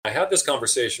had this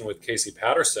conversation with Casey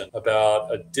Patterson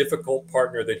about a difficult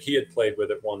partner that he had played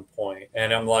with at one point.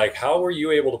 And I'm like, how were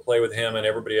you able to play with him and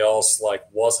everybody else like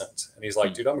wasn't? And he's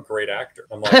like, dude, I'm a great actor.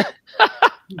 I'm like,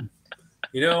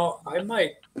 I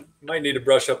might need to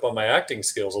brush up on my acting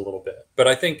skills a little bit. But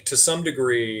I think to some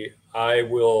degree, I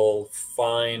will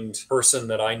find person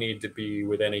that I need to be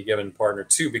with any given partner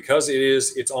too, because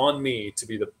it's on me to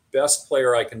be the best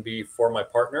player I can be for my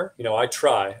partner. I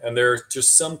try, and there's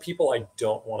just some people I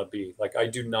don't want to be. Like, I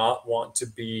do not want to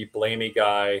be blamey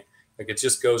guy. Like, it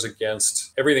just goes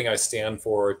against everything I stand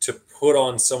for to put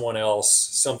on someone else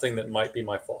something that might be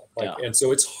my fault. And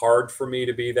so it's hard for me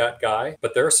to be that guy,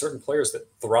 but there are certain players that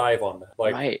thrive on that.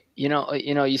 Like, right.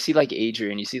 You see like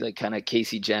Adrian, you see like kind of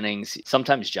Casey Jennings,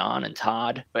 sometimes John and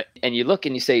Todd, and you look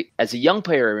and you say, as a young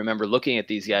player, I remember looking at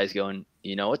these guys going,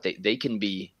 you know what, they can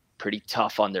be pretty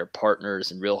tough on their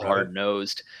partners and real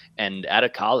hard-nosed. And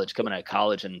coming out of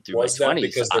college and through my 20s,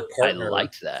 because their partner I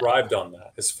liked that. Thrived on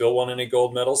that. Has Phil won any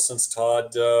gold medals since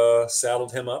Todd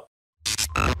saddled him up?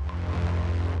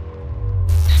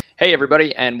 Hey,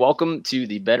 everybody, and welcome to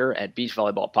the Better at Beach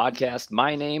Volleyball podcast.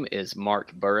 My name is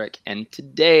Mark Burrick, and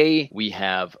today we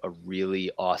have a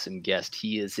really awesome guest.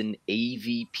 He is an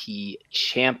AVP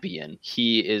champion.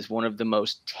 He is one of the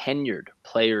most tenured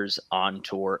players on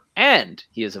tour, and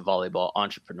he is a volleyball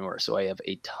entrepreneur. So I have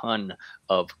a ton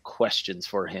of questions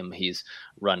for him. He's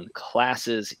run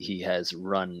classes, he has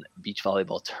run beach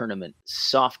volleyball tournament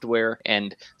software,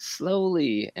 and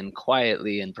slowly and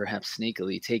quietly and perhaps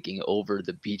sneakily taking over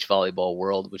the beach volleyball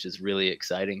world, which is really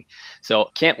exciting. So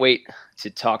can't wait to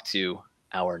talk to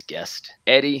our guest,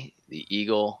 Eddie the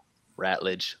Eagle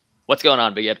Ratledge. What's going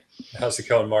on, Big Ed? How's it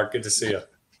going, Mark? Good to see you.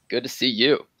 Good to see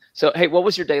you. So, hey, what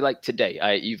was your day like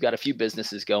today? You've got a few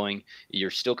businesses going. You're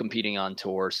still competing on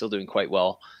tour, still doing quite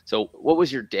well. So what was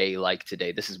your day like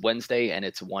today? This is Wednesday, and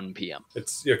it's 1 p.m.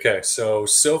 It's okay. So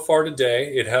far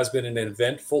today, it has been an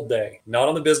eventful day. Not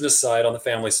on the business side, on the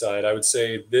family side. I would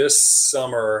say this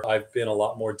summer, I've been a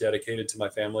lot more dedicated to my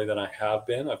family than I have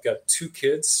been. I've got 2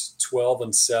 kids, 12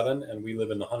 and 7, and we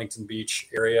live in the Huntington Beach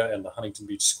area and the Huntington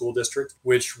Beach School District,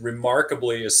 which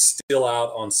remarkably is still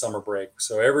out on summer break.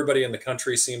 So everybody in the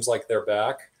country seems like they're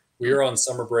back. We are on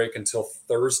summer break until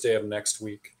Thursday of next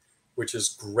week, which is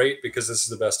great because this is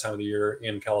the best time of the year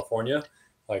in California.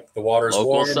 Like, the water's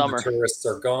warm, the tourists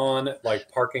are gone.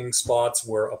 Like, parking spots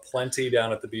were aplenty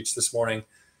down at the beach this morning.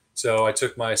 So I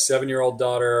took my 7-year-old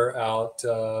daughter out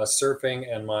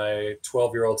surfing, and my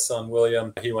 12-year-old son,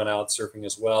 William, he went out surfing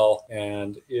as well.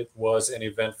 And it was an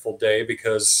eventful day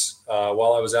because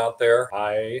while I was out there,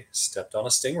 I stepped on a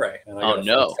stingray. And I got a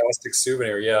fantastic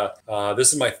souvenir. Yeah.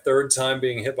 This is my 3rd time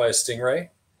being hit by a stingray.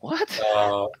 What?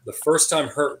 The first time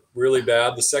hurt really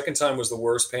bad. The second time was the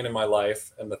worst pain in my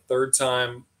life. And the third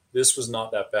time, this was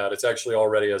not that bad. It's actually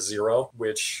already a 0,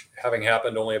 which, having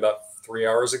happened only about 3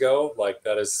 hours ago, like,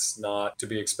 that is not to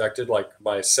be expected. Like,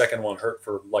 my second one hurt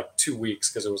for like 2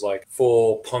 weeks because it was like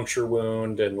full puncture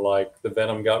wound, and like the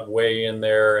venom got way in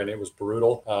there, and it was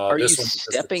brutal. Are you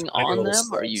stepping on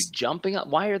them? Are you jumping up?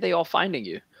 Why are they all finding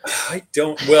you? I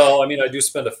don't. Well, I mean, I do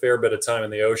spend a fair bit of time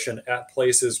in the ocean at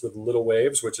places with little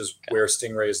waves, which is where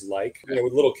stingrays like.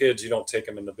 With little kids, you don't take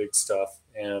them in the big stuff.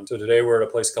 And so today we're at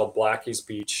a place called Blackie's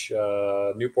Beach,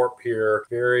 Newport Pier.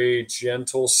 Very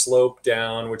gentle slope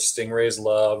down, which stingrays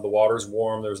love. The water's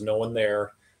warm. There's no one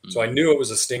there. So I knew it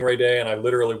was a stingray day, and I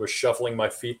literally was shuffling my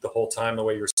feet the whole time the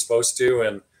way you're supposed to.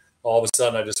 And all of a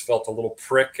sudden, I just felt a little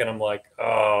prick, and I'm like,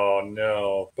 oh,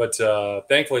 no. But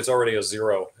thankfully, it's already a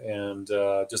 0 and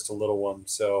just a little one.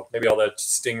 So maybe all that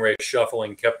stingray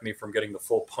shuffling kept me from getting the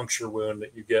full puncture wound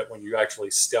that you get when you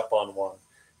actually step on one.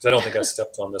 Because I don't think I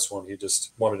stepped on this one. He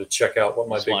just wanted to check out what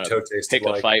my big toe tasted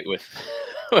like. Pick a fight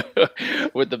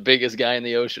with the biggest guy in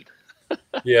the ocean.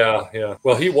 Yeah.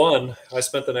 Well, he won. I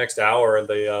spent the next hour in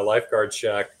the lifeguard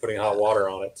shack putting hot water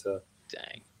on it to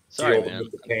deal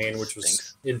with the pain, which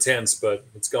was intense, but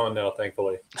it's gone now,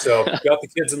 thankfully. So got the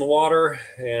kids in the water,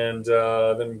 and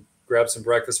then grabbed some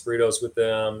breakfast burritos with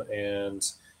them, and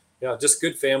yeah, just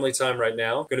good family time right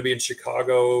now. Going to be in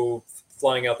Chicago,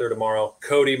 flying out there tomorrow.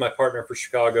 Cody, my partner for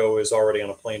Chicago, is already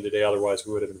on a plane today. Otherwise,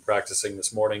 we would have been practicing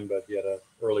this morning, but he had an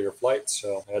earlier flight,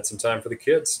 so I had some time for the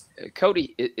kids.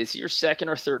 Cody, is your second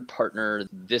or third partner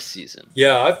this season?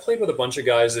 Yeah, I've played with a bunch of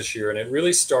guys this year, and it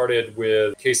really started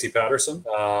with Casey Patterson.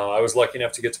 I was lucky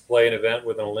enough to get to play an event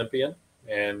with an Olympian,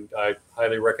 and I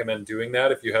highly recommend doing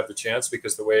that if you have the chance,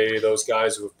 because the way those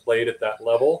guys who have played at that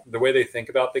level, the way they think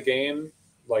about the game,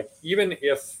 like, even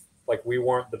if like we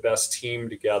weren't the best team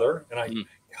together, and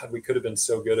God, we could have been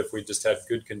so good if we just had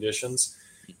good conditions.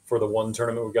 for the one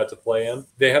tournament we got to play in.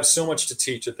 They have so much to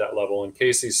teach at that level. And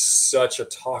Casey's such a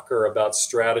talker about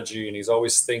strategy, and he's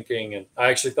always thinking. And I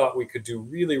actually thought we could do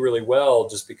really, really well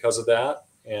just because of that.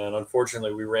 And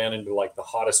unfortunately, we ran into like the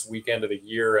hottest weekend of the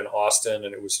year in Austin,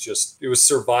 and it was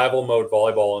survival mode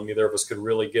volleyball, and neither of us could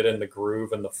really get in the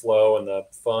groove and the flow and the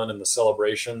fun and the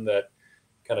celebration that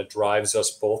kind of drives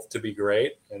us both to be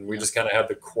great. And we just kind of had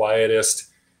the quietest,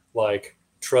 like,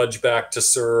 trudge back to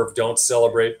serve, don't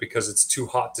celebrate because it's too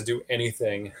hot to do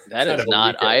anything. That is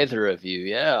not either of you.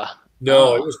 Yeah.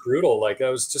 No, It was brutal. Like,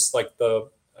 I was just like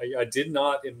I did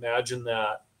not imagine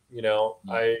that.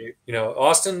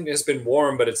 Austin has been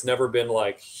warm, but it's never been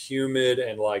like humid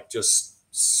and like just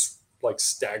like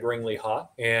staggeringly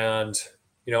hot. And,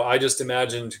 I just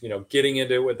imagined, getting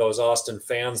into it with those Austin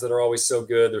fans that are always so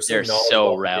good. They're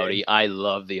so rowdy. I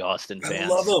love the Austin fans.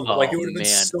 I love them. Like, it would have been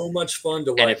so much fun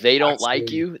to, like, and if they don't like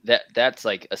you, that's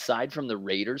like, aside from the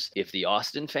Raiders, if the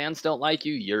Austin fans don't like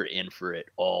you, you're in for it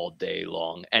all day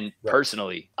long. And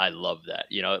personally, I love that.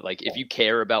 Like, if you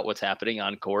care about what's happening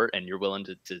on court and you're willing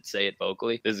to say it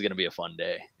vocally, this is going to be a fun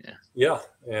day. Yeah.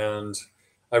 And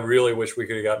I really wish we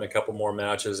could have gotten a couple more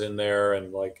matches in there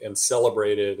and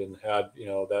celebrated and had,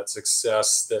 that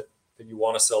success that you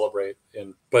want to celebrate.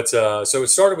 But so it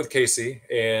started with Casey,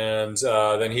 and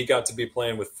then he got to be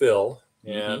playing with Phil,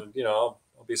 and, I'll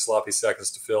be sloppy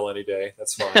seconds to Phil any day.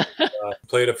 That's fine.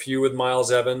 Played a few with Miles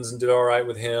Evans and did all right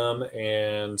with him.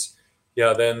 And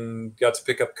then got to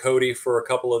pick up Cody for a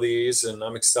couple of these, and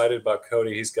I'm excited about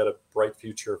Cody. He's got a bright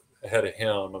future ahead of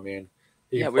him. I mean,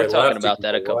 we were talking about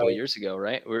that a couple of years ago,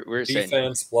 right? We're saying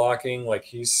defense, blocking,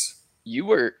 like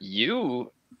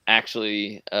you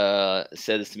actually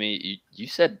said this to me. You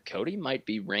said Cody might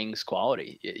be rings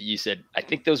quality. You said, I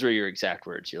think those were your exact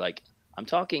words. You're like, I'm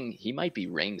talking, he might be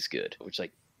rings good, which,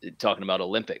 like, talking about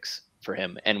Olympics for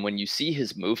him. And when you see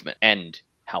his movement and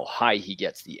how high he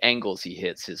gets, the angles he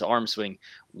hits, his arm swing,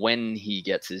 when he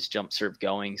gets his jump serve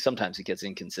going, sometimes it gets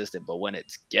inconsistent, but when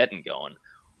it's getting going,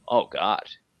 oh God.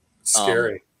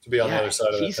 Scary to be on the other side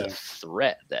of that thing. He's a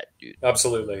threat, that dude.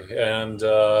 Absolutely. And,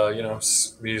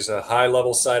 he's a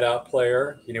high-level side-out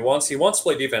player. He wants to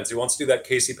play defense. He wants to do that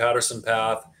Casey Patterson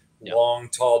path, long,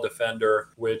 tall defender,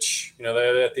 which,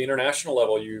 at the international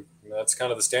level, that's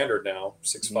kind of the standard now,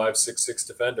 6'5", 6'6"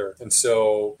 defender. And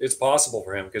so it's possible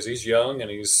for him because he's young and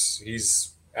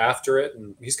he's after it.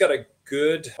 And he's got I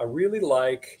really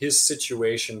like his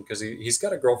situation because he's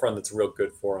got a girlfriend that's real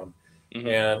good for him. Mm-hmm.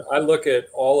 And I look at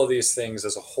all of these things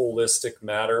as a holistic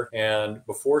matter. And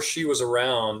before she was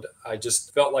around, I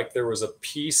just felt like there was a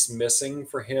piece missing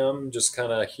for him, just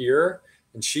kind of here.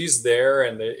 And she's there,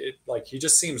 and he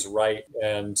just seems right.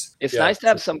 And it's nice to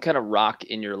have some kind of rock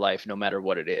in your life, no matter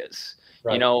what it is.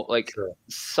 Right.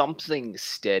 Something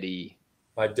steady.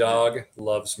 My dog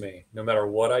loves me. No matter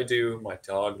what I do, my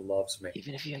dog loves me.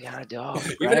 Even if you got a dog,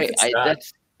 even if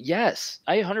it's yes,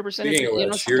 I 100%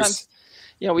 agree. Sometimes.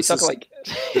 We talk like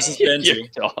this is Benji.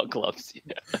 Your dog loves you.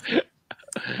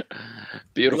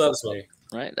 Beautiful. He loves me.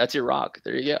 Right? That's your rock.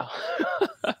 There you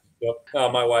go.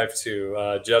 Yep. My wife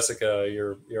too. Jessica,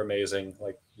 you're amazing.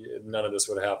 Like, none of this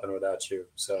would happen without you.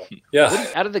 So yeah.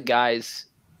 Out of the guys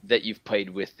that you've played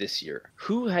with this year,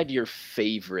 who had your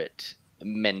favorite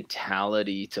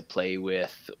mentality to play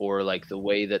with, or like the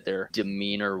way that their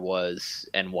demeanor was,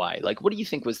 and why? Like, what do you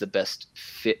think was the best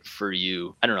fit for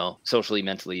you? I don't know, socially,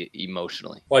 mentally,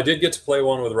 emotionally. Well, I did get to play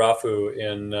one with Rafu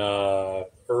in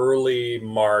early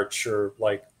March, or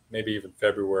like maybe even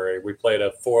February. We played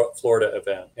a Florida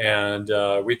event, and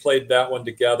we played that one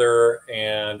together,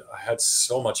 and I had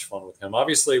so much fun with him.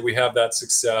 Obviously, we have that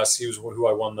success. He was who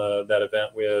I won that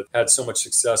event with. Had so much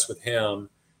success with him.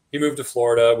 He moved to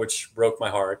Florida, which broke my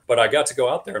heart. But I got to go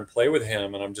out there and play with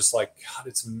him. And I'm just like, God,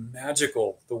 it's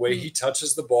magical. The way he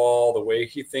touches the ball, the way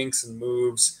he thinks and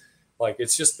moves. Like,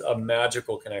 it's just a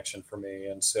magical connection for me.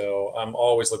 And so I'm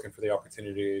always looking for the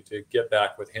opportunity to get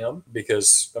back with him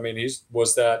because, I mean, he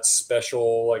was that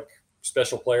special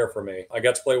player for me. I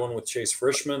got to play one with Chase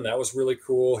Frischman. That was really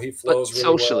cool. He flows really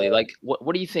socially, well. Like,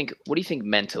 what do you think? What do you think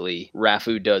mentally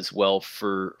Rafu does well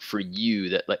for you,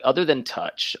 that, like, other than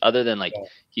touch, other than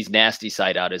he's nasty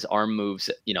side out, his arm moves,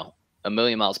 a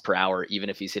million miles per hour, even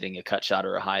if he's hitting a cut shot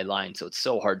or a high line. So it's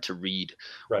so hard to read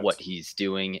what he's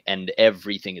doing, and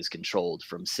everything is controlled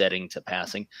from setting to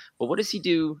passing. But what does he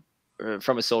do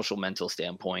from a social mental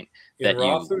standpoint? In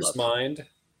Rafu's mind,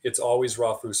 it's always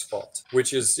Rafu's fault,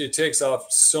 which is, it takes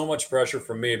off so much pressure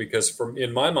from me, because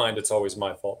in my mind, it's always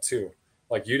my fault too.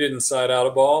 Like, you didn't side out a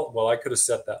ball. Well, I could have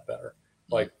set that better.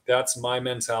 Like, that's my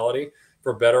mentality,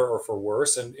 for better or for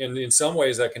worse. And in some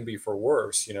ways that can be for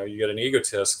worse. You get an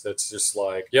egotist that's just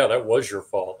like, yeah, that was your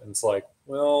fault. And it's like,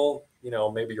 well,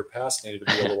 maybe your pass needed to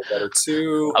be a little better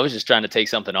too. I was just trying to take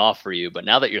something off for you, but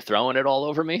now that you're throwing it all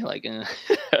over me, like,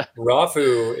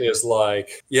 Rafu is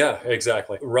like, yeah,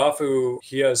 exactly. Rafu,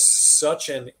 he has such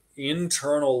an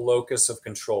internal locus of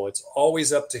control. It's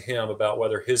always up to him about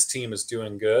whether his team is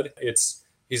doing good.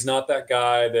 He's not that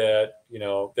guy that,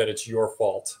 that it's your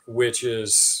fault, which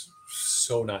is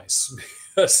so nice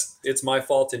because it's my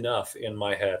fault enough in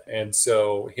my head. And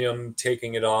so him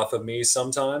taking it off of me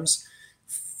sometimes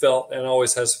felt and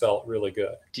always has felt really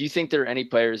good. Do you think there are any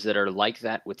players that are like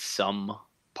that with some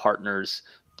partners,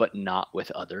 but not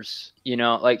with others?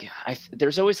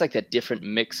 There's always like that different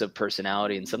mix of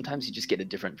personality, and sometimes you just get a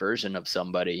different version of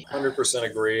somebody. 100%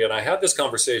 agree. And I had this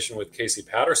conversation with Casey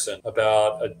Patterson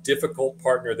about a difficult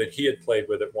partner that he had played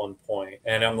with at one point.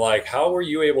 And I'm like, how were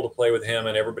you able to play with him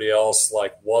and everybody else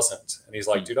like wasn't? And he's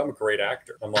like, dude, I'm a great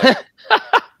actor. I'm like,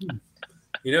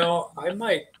 I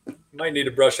might need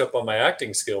to brush up on my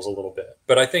acting skills a little bit.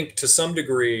 But I think to some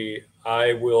degree,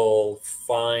 I will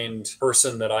find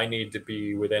person that I need to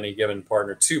be with any given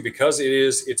partner too, because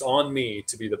it's on me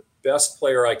to be the best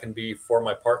player I can be for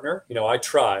my partner. I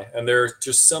try, and there's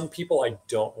just some people I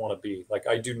don't want to be. Like,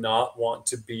 I do not want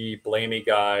to be blamey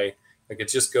guy. Like, it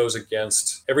just goes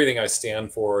against everything I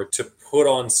stand for to put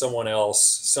on someone else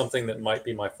something that might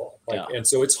be my fault. And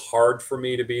so it's hard for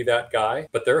me to be that guy,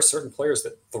 but there are certain players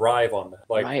that thrive on that.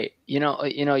 Like, right.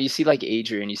 You see like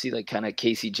Adrian, you see like kind of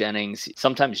Casey Jennings,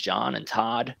 sometimes John and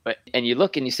Todd, and you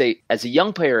look and you say, as a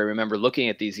young player, I remember looking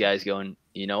at these guys going,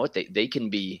 you know what, they can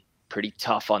be pretty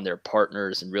tough on their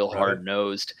partners and real hard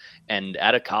nosed. And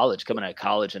coming out of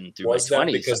college and through my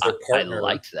 20s, because their partner I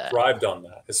liked that. Thrived on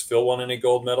that. Has Phil won any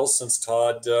gold medals since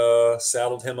Todd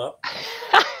saddled him up?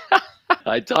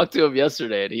 I talked to him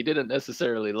yesterday and he didn't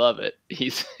necessarily love it.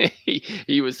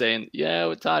 He was saying, yeah,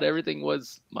 with Todd, everything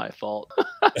was my fault.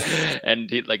 And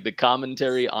the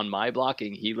commentary on my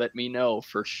blocking, he let me know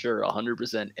for sure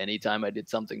 100% anytime I did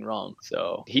something wrong.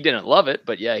 So he didn't love it,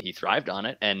 but yeah, he thrived on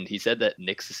it. And he said that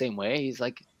Nick's the same way. He's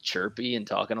like chirpy and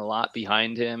talking a lot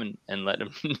behind him and let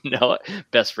him know it.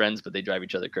 Best friends, but they drive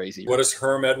each other crazy. What does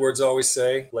Herm Edwards always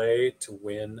say? Play to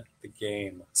win the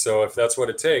game. So if that's what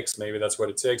it takes, maybe that's what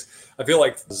it takes. I feel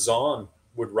like Zahn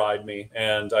would ride me,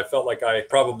 and I felt like I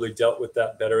probably dealt with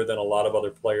that better than a lot of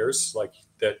other players like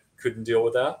that couldn't deal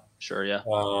with that. Sure, yeah.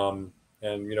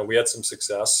 And we had some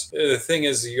success. The thing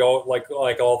is, like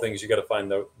all things, you got to find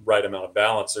the right amount of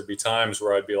balance. There'd be times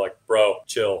where I'd be like, bro,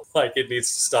 chill, like it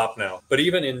needs to stop now. But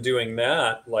even in doing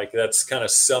that, like that's kind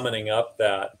of summoning up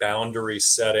that boundary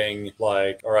setting,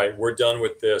 like, all right, we're done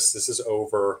with this. This is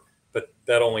over. But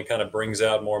that only kind of brings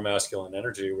out more masculine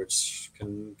energy, which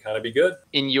can kind of be good.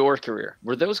 In your career,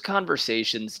 were those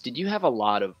conversations, did you have a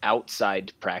lot of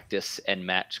outside practice and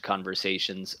match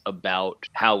conversations about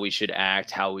how we should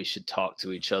act, how we should talk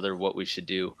to each other, what we should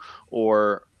do?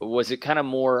 Or was it kind of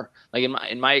more like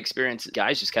in my experience,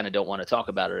 guys just kind of don't want to talk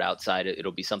about it outside.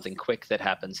 It'll be something quick that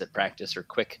happens at practice or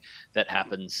quick that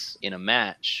happens in a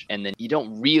match. And then you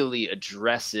don't really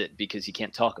address it because you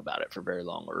can't talk about it for very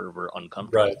long, or we're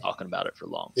uncomfortable talking about it for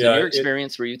long. So in your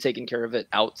experience, were you taking care of it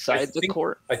outside the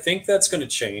court? I think that's going to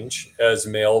change as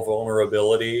male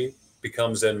vulnerability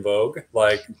becomes in vogue.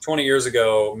 Like 20 years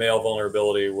ago, male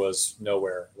vulnerability was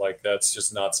nowhere. Like that's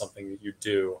just not something that you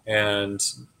do. And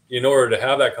in order to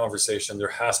have that conversation, there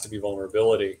has to be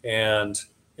vulnerability. And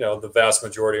the vast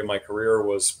majority of my career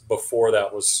was before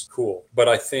that was cool. But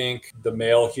I think the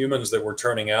male humans that we're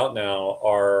turning out now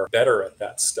are better at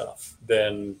that stuff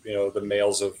than, the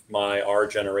males of our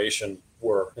generation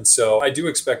were. And so I do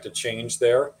expect a change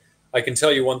there. I can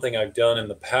tell you one thing I've done in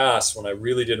the past when I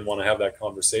really didn't want to have that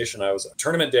conversation.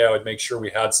 Tournament day, I would make sure we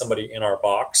had somebody in our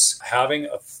box. Having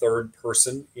a third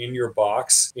person in your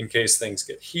box in case things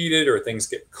get heated or things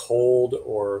get cold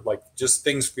or like just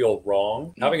things feel wrong.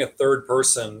 Mm-hmm. Having a third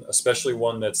person, especially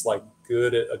one that's like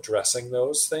good at addressing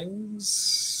those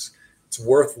things, it's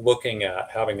worth looking at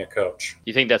having a coach.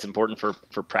 You think that's important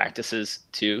for practices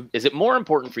too? Is it more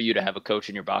important for you to have a coach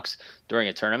in your box during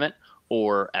a tournament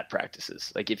or at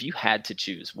practices? Like if you had to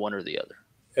choose one or the other.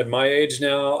 At my age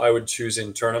now, I would choose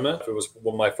in tournament. If it was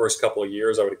my first couple of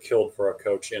years, I would have killed for a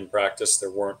coach in practice.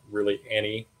 There weren't really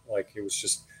any. Like it was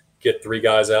just get 3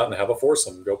 guys out and have a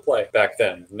foursome, go play back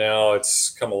then. Now it's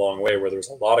come a long way where there's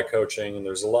a lot of coaching and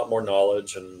there's a lot more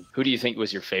knowledge. And who do you think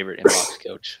was your favorite in-box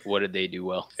coach? What did they do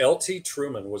well? LT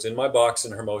Truman was in my box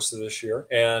in Hermosa this year.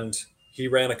 And he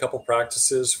ran a couple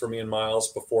practices for me and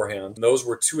Miles beforehand. And those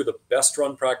were 2 of the best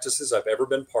run practices I've ever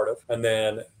been part of. And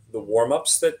then the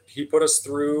warm-ups that he put us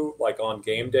through, like on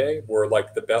game day, were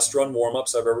like the best run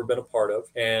warm-ups I've ever been a part of.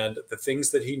 And the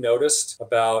things that he noticed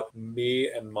about me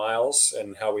and Miles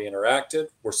and how we interacted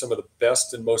were some of the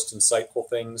best and most insightful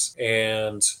things.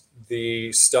 And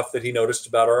the stuff that he noticed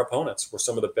about our opponents were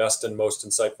some of the best and most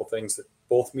insightful things that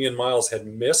both me and Miles had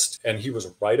missed, and he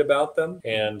was right about them.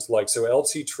 And like, so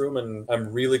LT Truman,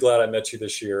 I'm really glad I met you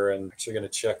this year, and I'm actually going to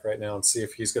check right now and see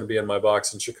if he's going to be in my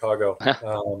box in Chicago.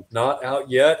 Not out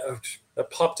yet. That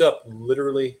popped up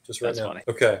literally just right That's now. funny.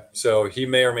 Okay, so he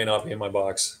may or may not be in my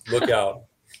box. Look out.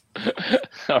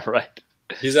 All right.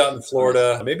 He's out in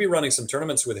Florida, maybe running some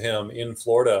tournaments with him in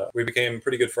Florida. We became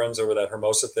pretty good friends over that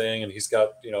Hermosa thing. And he's got,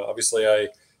 obviously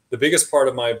the biggest part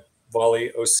of my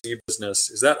volley OC business,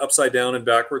 is that upside down and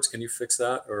backwards? Can you fix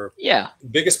that? Or yeah, the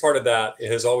biggest part of that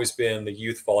has always been the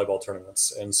youth volleyball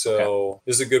tournaments. And so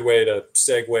This is a good way to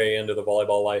segue into the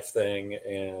volleyball life thing.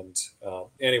 And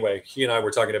anyway, he and I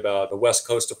were talking about the west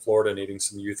coast of Florida needing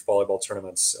some youth volleyball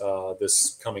tournaments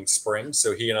this coming spring.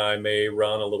 So he and I may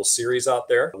run a little series out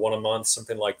there, one a month,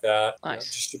 something like that.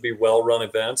 Nice. Just to be well-run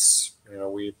events.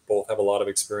 We both have a lot of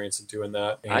experience in doing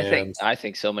that. And I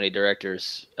think so many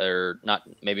directors, or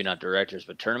maybe not directors,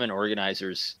 but tournament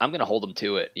organizers, I'm going to hold them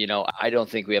to it. I don't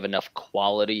think we have enough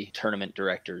quality tournament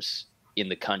directors in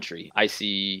the country. I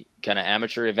see kind of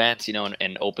amateur events,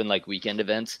 and open like weekend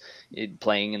events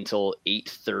playing until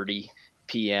 8:30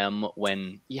 p.m.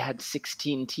 when you had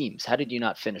 16 teams. How did you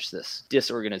not finish this?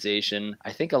 Disorganization.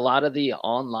 I think a lot of the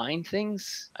online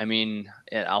things,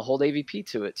 I'll hold AVP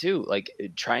to it too. Like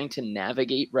trying to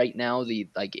navigate right now the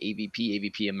like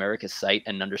AVP America site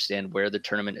and understand where the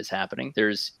tournament is happening.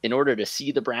 In order to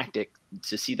see the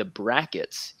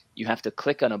brackets, you have to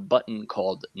click on a button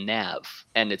called nav.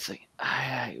 And it's like,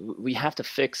 we have to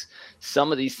fix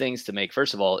some of these things to make,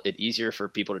 first of all, it easier for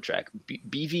people to track.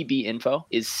 BVB info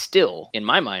is still, in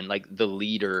my mind, like the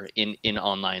leader in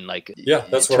online.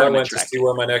 That's what I went to see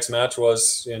where my next match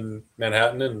was in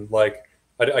Manhattan. And like,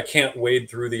 I can't wade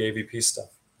through the AVP stuff.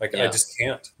 I just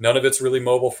can't. None of it's really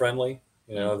mobile friendly.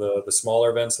 The smaller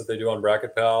events that they do on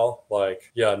Bracket Pal, but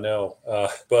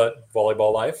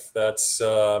Volleyball Life, that's,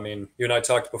 you and I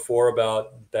talked before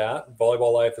about that.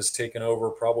 Volleyball Life has taken over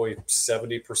probably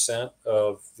 70%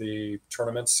 of the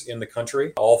tournaments in the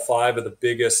country. All 5 of the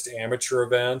biggest amateur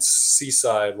events,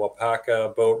 Seaside,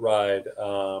 Wapaka, Boat Ride,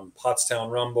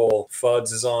 Pottstown Rumble,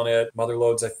 Fuds is on it,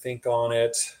 Motherlode's, I think, on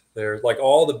it. They're like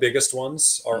all the biggest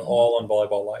ones are all on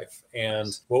Volleyball Life. And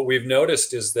what we've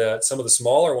noticed is that some of the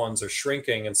smaller ones are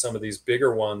shrinking, and some of these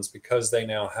bigger ones, because they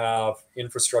now have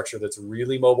infrastructure that's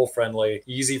really mobile friendly,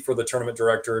 easy for the tournament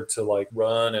director to like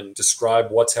run and describe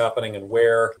what's happening and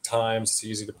where, times, it's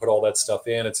easy to put all that stuff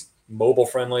in. It's mobile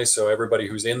friendly, so everybody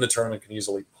who's in the tournament can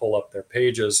easily pull up their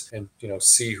pages and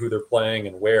see who they're playing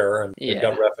and where, and they've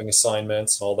got repping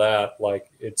assignments and all that. Like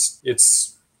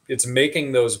it's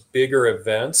making those bigger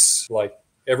events, like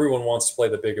everyone wants to play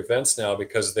the big events now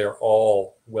because they're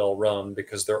all well run,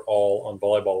 because they're all on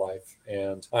Volleyball Life.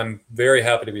 And I'm very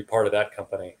happy to be part of that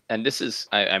company. And this is,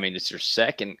 it's your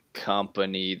second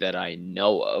company that I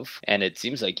know of. And it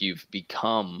seems like you've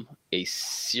become a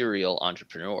serial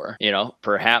entrepreneur,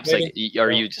 perhaps. Maybe.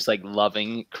 Are you just like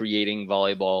loving creating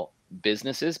volleyball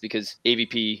businesses? Because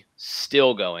AVP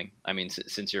still going,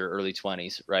 since your early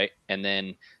 20s, right? And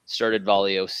then started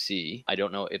Volley OC. I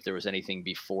don't know if there was anything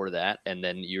before that. And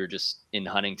then you're just in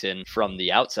Huntington from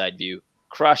the outside view,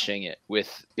 crushing it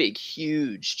with big,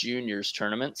 huge juniors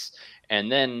tournaments. And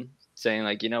then saying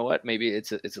like, maybe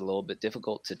it's a little bit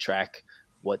difficult to track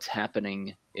what's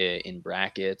happening in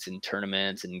brackets and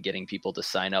tournaments and getting people to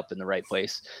sign up in the right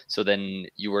place. So then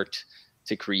you worked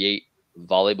to create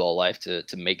Volleyball Life to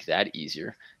make that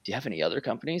easier. Do you have any other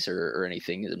companies or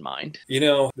anything in mind?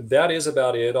 That is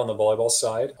about it on the volleyball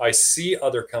side. I see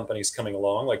other companies coming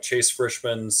along, like Chase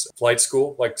Frischman's Flight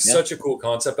School, such a cool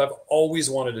concept. I've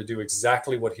always wanted to do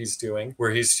exactly what he's doing,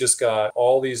 where he's just got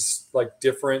all these like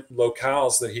different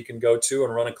locales that he can go to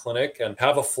and run a clinic and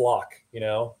have a flock,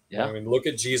 Yeah. Look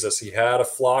at Jesus. He had a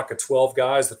flock of 12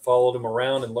 guys that followed him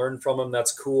around and learned from him.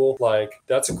 That's cool.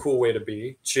 That's a cool way to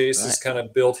be. Chase has kind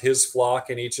of built his flock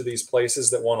in each of these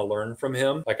places that want to learn from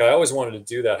him. I always wanted to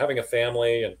do that. Having a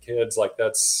family and kids,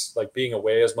 that's like being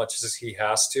away as much as he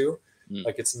has to.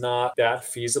 It's not that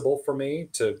feasible for me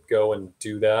to go and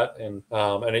do that. And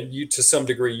you, to some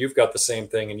degree, you've got the same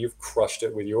thing and you've crushed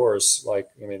it with yours.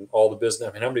 All the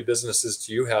business, how many businesses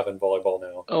do you have in volleyball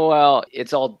now? Oh, well,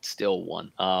 it's all still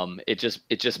one. It just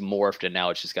morphed, and now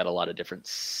it's just got a lot of different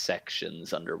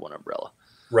sections under one umbrella.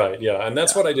 Right. Yeah. And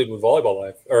that's what I did with Volleyball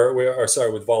Life,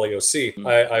 with Volley OC.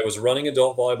 I was running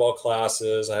adult volleyball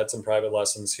classes. I had some private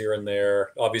lessons here and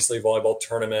there, obviously volleyball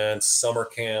tournaments, summer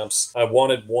camps. I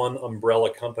wanted one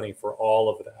umbrella company for all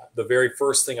of that. The very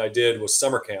first thing I did was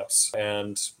summer camps,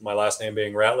 and my last name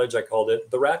being Ratledge, I called it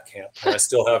the Rat Camp. And I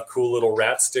still have cool little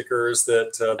rat stickers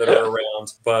that are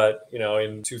around. But,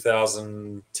 in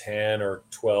 2010 or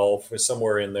 12,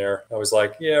 somewhere in there, I was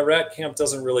like, yeah, Rat Camp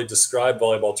doesn't really describe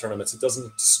volleyball tournaments. It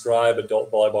doesn't describe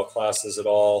adult volleyball classes at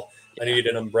all. I need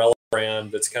an umbrella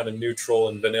brand that's kind of neutral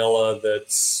and vanilla,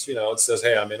 that's, it says,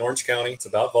 hey, I'm in Orange County. It's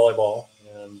about volleyball.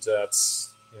 And that's,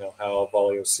 how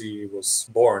Volley OC was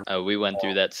born. We went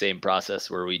through that same process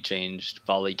where we changed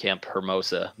Volley Camp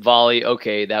Hermosa. Volley,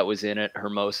 okay, that was in it.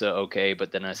 Hermosa, okay.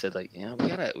 But then I said,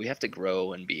 we have to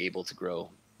grow and be able to grow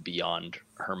beyond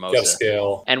Hermosa. Got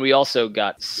scale. And we also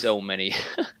got so many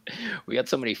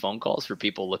phone calls for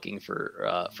people looking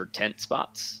for tent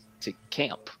spots to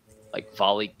camp, like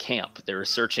Volley Camp. They were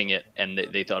searching it and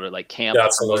they thought it like Camp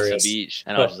Hermosa Beach.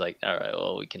 And I was just like, all right,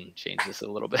 well, we can change this a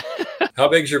little bit. How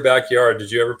big's your backyard?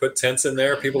 Did you ever put tents in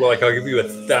there? People are like, I'll give you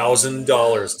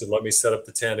 $1,000 to let me set up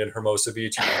the tent in Hermosa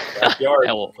Beach in my backyard.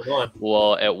 Come on.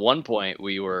 Well, at one point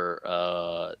we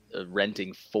were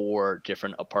renting 4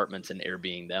 different apartments and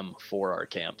Airbnb them for our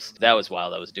camps. That was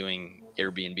wild. I was doing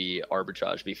Airbnb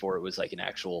arbitrage before it was like an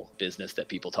actual business that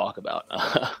people talk about.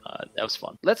 That was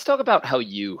fun. Let's talk about how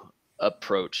you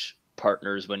approach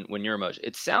partners when you're emotional.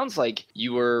 It sounds like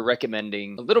you were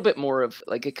recommending a little bit more of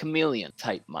like a chameleon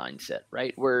type mindset,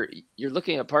 right? Where you're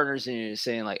looking at partners and you're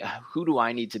saying like, who do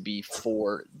I need to be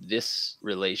for this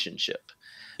relationship?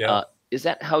 Yeah. Is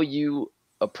that how you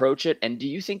approach it? And do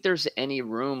you think there's any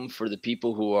room for the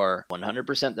people who are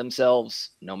 100% themselves,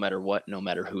 no matter what, no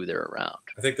matter who they're around?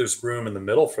 I think there's room in the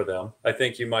middle for them. I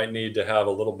think you might need to have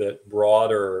a little bit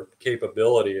broader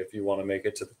capability if you want to make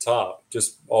it to the top.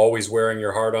 Just always wearing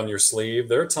your heart on your sleeve.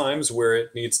 There are times where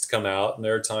it needs to come out, and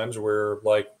there are times where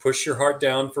like push your heart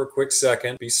down for a quick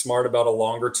second, be smart about a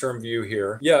longer term view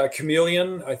here. Yeah, a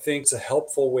chameleon, I think, is a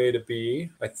helpful way to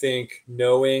be. I think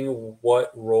knowing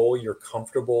what role you're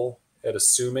comfortable at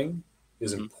assuming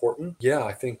is important. Yeah,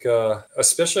 I think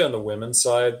especially on the women's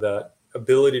side, that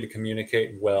ability to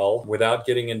communicate well without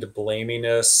getting into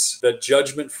blaminess, that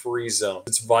judgment-free zone.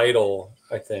 It's vital,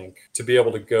 I think, to be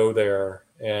able to go there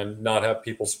and not have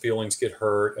people's feelings get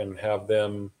hurt and have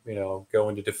them, go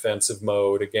into defensive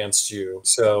mode against you.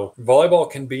 So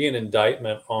volleyball can be an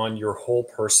indictment on your whole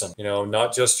person,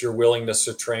 not just your willingness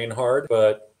to train hard,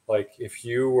 but like if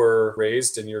you were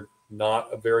raised and you're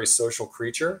not a very social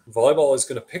creature, volleyball is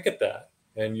going to pick at that.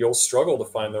 And you'll struggle to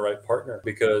find the right partner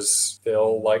because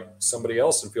they'll like somebody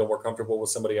else and feel more comfortable with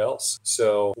somebody else.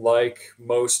 So like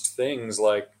most things,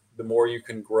 like the more you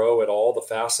can grow at all the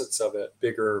facets of it,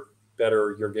 bigger,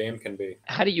 better your game can be.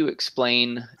 How do you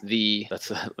explain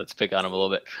let's pick on them a little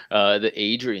bit, the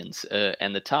Adrians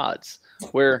and the Todds,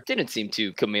 where it didn't seem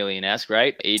too chameleon-esque,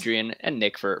 right? Adrian and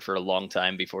Nick for a long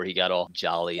time before he got all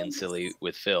jolly and silly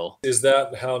with Phil. Is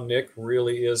that how Nick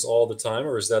really is all the time,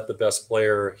 or is that the best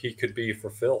player he could be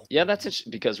for Phil? Yeah, that's it,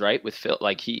 because right with Phil,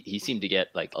 like he seemed to get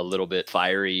like a little bit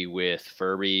fiery with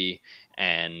Furby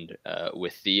and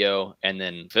with Theo, and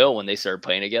then Phil, when they started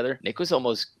playing together, Nick was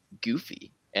almost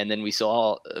goofy. And then we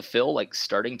saw Phil like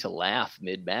starting to laugh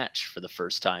mid-match for the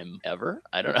first time ever.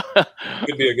 I don't know.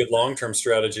 Could be a good long-term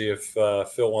strategy if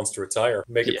Phil wants to retire.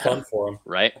 Make it fun for him.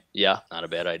 Right? Yeah, not a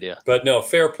bad idea. But no,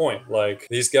 fair point. Like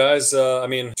these guys,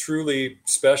 truly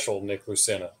special, Nick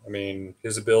Lucena.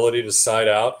 His ability to side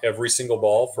out every single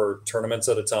ball for tournaments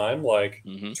at a time,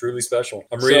 truly special.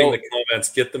 I'm reading the comments.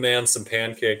 Get the man some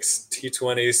pancakes.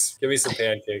 T20s. Give me some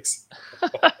pancakes.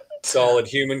 Solid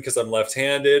human because I'm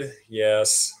left-handed.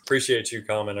 Yes. Appreciate you,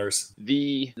 commenters.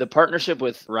 The partnership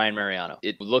with Ryan Mariano,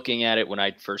 looking at it when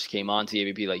I first came on to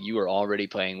AVP, like you were already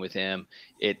playing with him.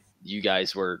 You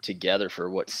guys were together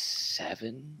for what,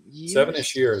 7 years?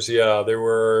 7-ish years, yeah. There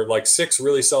were like 6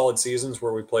 really solid seasons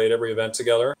where we played every event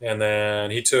together. And then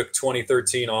he took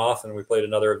 2013 off and we played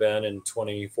another event in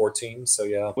 2014. So,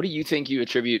 yeah. What do you think you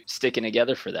attribute sticking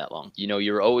together for that long?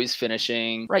 You were always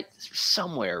finishing right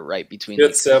somewhere right between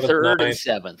 5th, 7th, 3rd 9th. and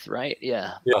 7th, right?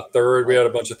 Yeah. Yeah, 3rd. We had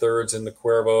a bunch of 3rds in the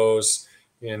Cuervos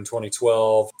in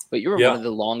 2012. But you were one of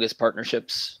the longest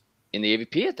partnerships in the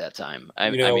AVP at that time.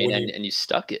 And you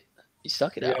stuck it. You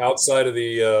stuck it out. Outside of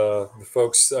the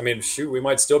folks, we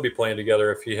might still be playing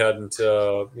together if he hadn't,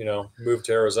 moved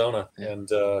to Arizona and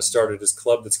started his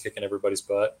club that's kicking everybody's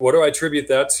butt. What do I attribute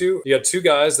that to? You had 2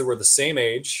 guys that were the same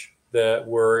age, that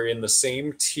were in the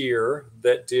same tier,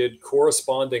 that did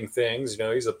corresponding things.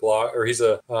 He's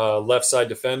a left side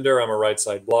defender. I'm a right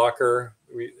side blocker.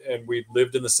 we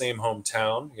lived in the same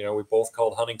hometown. We both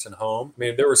called Huntington home. I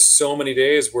mean, there were so many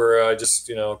days where I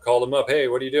just, called him up. Hey,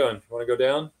 what are you doing? You want to go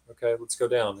down? Okay, let's go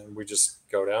down. And we just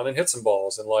go down and hit some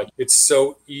balls. And it's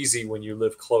so easy when you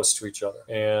live close to each other.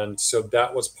 And so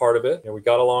that was part of it. We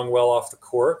got along well off the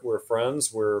court. We're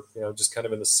friends. We're, just kind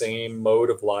of in the same mode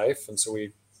of life. And so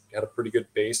we had a pretty good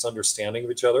base understanding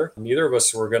of each other. Neither of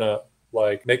us were going to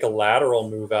make a lateral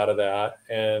move out of that.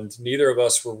 And neither of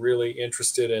us were really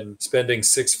interested in spending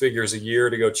six figures a year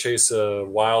to go chase a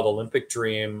wild Olympic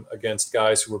dream against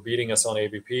guys who were beating us on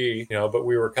AVP, but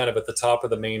we were kind of at the top of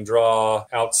the main draw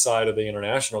outside of the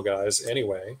international guys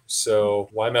anyway. So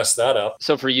why mess that up?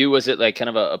 So for you, was it kind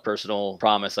of a personal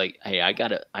promise? Hey,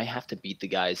 I have to beat the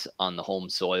guys on the home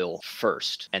soil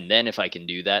first. And then if I can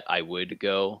do that, I would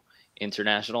go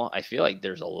international. I feel like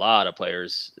there's a lot of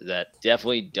players that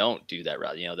definitely don't do that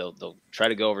route. They'll try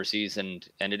to go overseas, and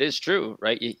it is true,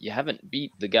 right? You haven't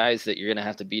beat the guys that you're going to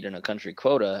have to beat in a country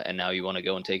quota, and now you want to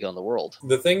go and take on the world.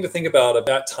 The thing to think about at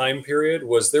that time period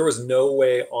was there was no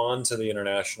way on to the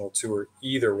international tour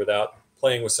either without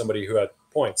playing with somebody who had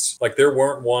points. There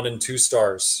weren't 1 and 2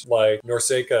 stars.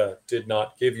 Norseca did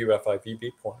not give you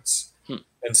FIVB points.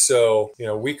 And so,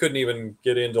 we couldn't even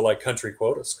get into country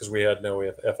quotas because we had no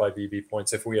FIVB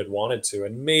points if we had wanted to.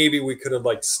 And maybe we could have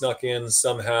snuck in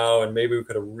somehow, and maybe we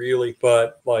could have really,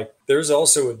 but there's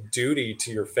also a duty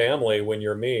to your family when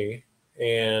you're me.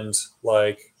 And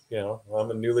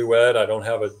I'm a newlywed. I don't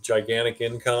have a gigantic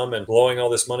income, and blowing all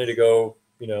this money to go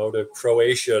to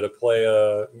Croatia to play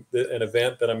an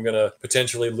event that I'm going to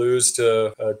potentially lose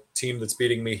to a team that's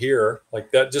beating me here.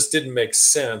 That just didn't make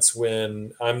sense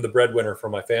when I'm the breadwinner for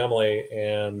my family,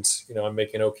 and, I'm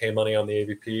making okay money on the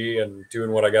AVP and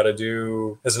doing what I got to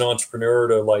do as an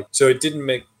entrepreneur so it didn't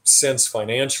make sense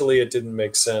financially. It didn't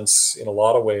make sense in a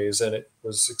lot of ways. And it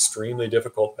was extremely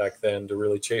difficult back then to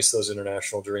really chase those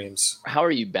international dreams. How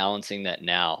are you balancing that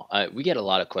now? We get a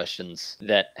lot of questions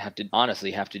that have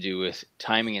to do with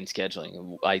timing and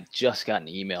scheduling. I just got an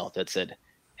email that said,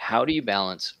 how do you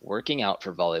balance working out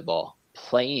for volleyball,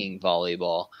 playing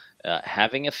volleyball,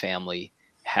 having a family,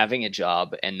 having a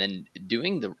job, and then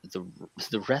doing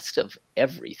the rest of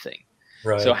everything?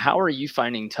 Right. So how are you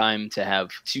finding time to have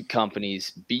 2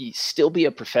 companies, still be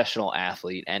a professional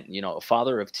athlete, and a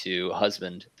father of 2,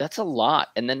 husband? That's a lot.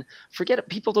 And then forget it.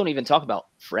 People don't even talk about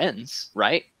friends,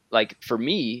 right? For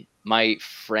me, my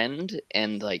friend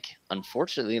and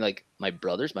unfortunately, my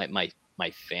brothers,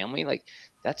 my family,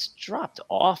 that's dropped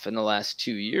off in the last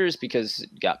 2 years because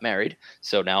I got married.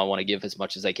 So now I want to give as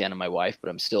much as I can to my wife, but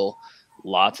I'm still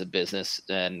lots of business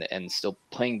and still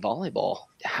playing volleyball.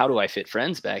 How do I fit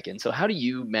friends back in? So how do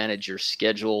you manage your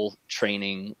schedule,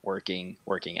 training, working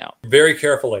out? Very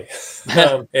carefully.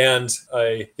 And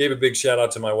I gave a big shout out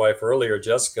to my wife earlier,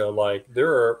 Jessica.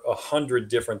 There are 100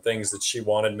 different things that she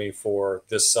wanted me for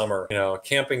this summer. A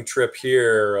camping trip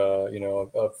here,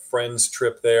 a friend's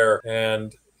trip there.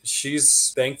 And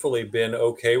she's thankfully been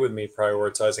okay with me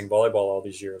prioritizing volleyball all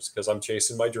these years because I'm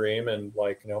chasing my dream, and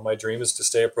my dream is to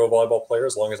stay a pro volleyball player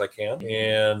as long as I can.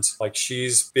 And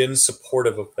she's been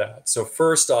supportive of that. So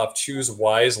first off, choose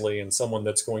wisely and someone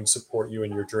that's going to support you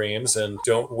in your dreams, and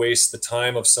don't waste the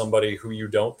time of somebody who you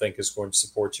don't think is going to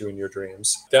support you in your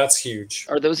dreams. That's huge.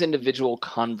 Are those individual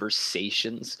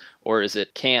conversations, or is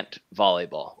it can't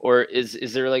volleyball, or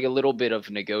is there a little bit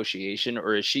of negotiation,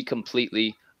 or is she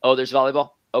completely, oh, there's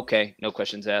volleyball? Okay, no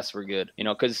questions asked, we're good.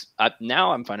 Because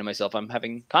now I'm finding myself, I'm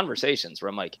having conversations where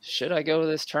I'm like, should I go to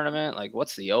this tournament?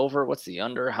 What's the over? What's the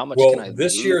under? How much can I lose?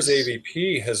 This year's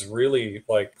AVP has really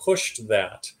pushed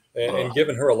that. And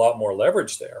given her a lot more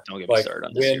leverage there. Don't get me started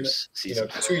on this year's season.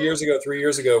 2 years ago, 3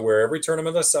 years ago, where every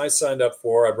tournament that I signed up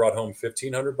for, I brought home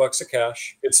 $1,500 of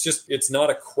cash. It's not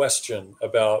a question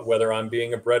about whether I'm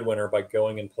being a breadwinner by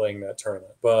going and playing that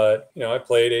tournament. But, I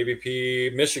played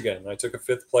AVP Michigan. I took a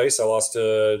 5th place. I lost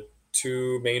to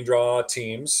 2 main draw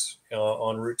teams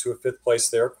en route to a 5th place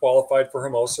there. Qualified for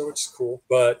Hermosa, which is cool.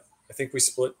 But I think we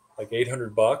split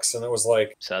 $800, and it was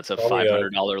so that's a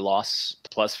 $500 loss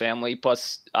plus family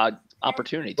plus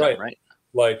opportunity time,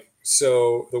 right?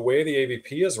 So the way the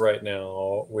AVP is right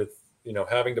now, with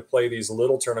having to play these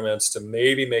little tournaments to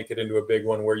maybe make it into a big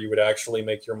one where you would actually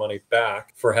make your money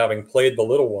back for having played the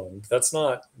little one, that's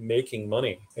not making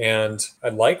money. And I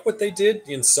like what they did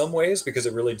in some ways because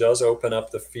it really does open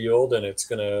up the field, and it's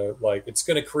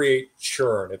gonna create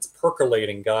churn. It's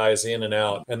percolating guys in and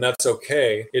out, and that's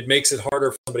okay. It makes it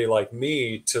harder for somebody like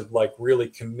me to really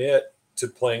commit to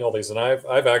playing all these. And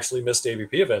I've actually missed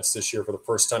AVP events this year for the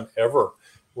first time ever,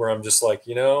 where I'm just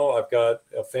I've got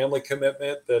a family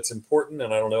commitment that's important,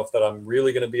 and I don't know if that I'm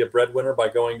really going to be a breadwinner by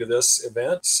going to this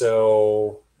event.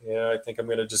 So yeah, I think I'm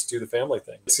going to just do the family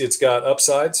thing. It's got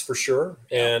upsides for sure.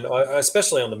 And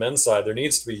especially on the men's side, there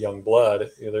needs to be young blood.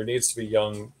 There needs to be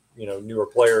young, newer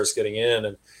players getting in.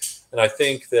 And I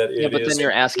think that but then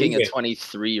you're asking a improving.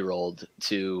 23-year-old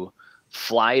to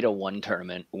fly to one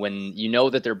tournament when you know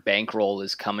that their bankroll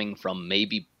is coming from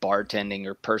maybe bartending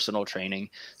or personal training.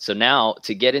 So now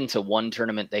to get into one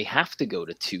tournament, they have to go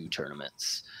to 2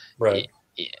 tournaments. Right.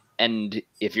 And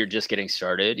if you're just getting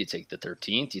started, you take the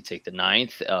 13th, you take the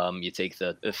 9th, you take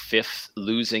the 5th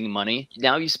losing money.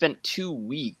 Now you spent 2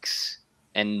 weeks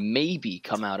and maybe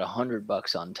come out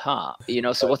 $100 on top,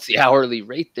 so what's the hourly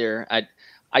rate there?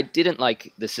 I didn't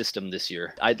like the system this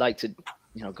year. I'd like to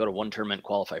go to one tournament,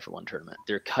 qualify for one tournament.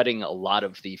 They're cutting a lot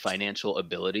of the financial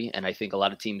ability. And I think a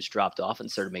lot of teams dropped off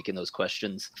and started making those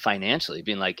questions financially,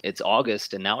 being like, it's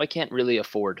August and now I can't really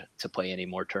afford to play any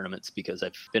more tournaments because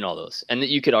I've been all those. And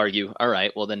you could argue, all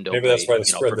right, well then don't Maybe play, that's why they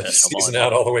spread the season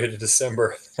out all the way to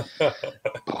December.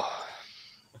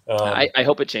 I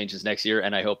hope it changes next year,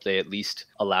 and I hope they at least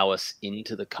allow us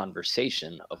into the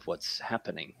conversation of what's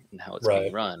happening and how it's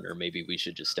being run, or maybe we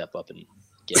should just step up and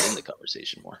get in the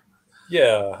conversation more.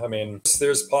 Yeah, I mean,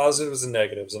 there's positives and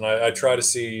negatives, and I try to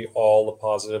see all the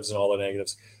positives and all the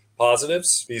negatives.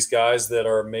 Positives, these guys that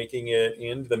are making it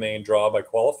into the main draw by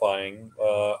qualifying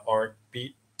aren't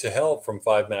beat to hell from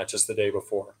 5 matches the day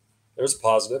before. There's a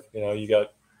positive. You got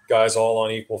guys all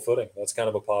on equal footing. That's kind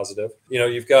of a positive.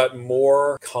 You've got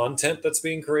more content that's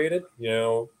being created.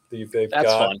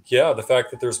 That's fun. Yeah, the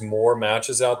fact that there's more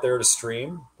matches out there to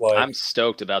stream. I'm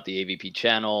stoked about the AVP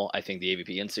channel. I think the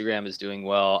AVP Instagram is doing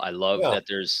well. I love that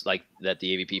there's that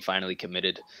the AVP finally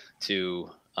committed to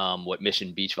what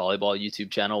Mission Beach Volleyball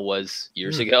YouTube channel was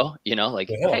years ago.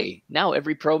 Hey, now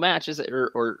every pro match is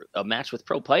or a match with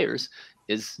pro players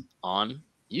is on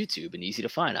YouTube and easy to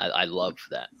find. I love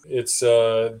that. It's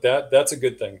that's a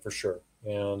good thing for sure.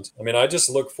 And I mean, I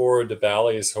just look forward to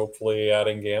Bally's hopefully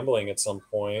adding gambling at some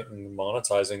point and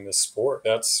monetizing this sport.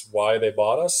 That's why they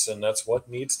bought us, and that's what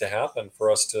needs to happen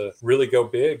for us to really go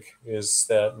big, is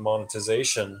that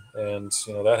monetization. And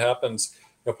that happens.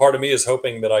 Part of me is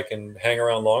hoping that I can hang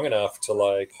around long enough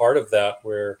to part of that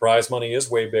where prize money is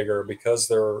way bigger because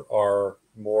there are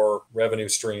more revenue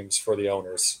streams for the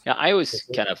owners. Yeah, I always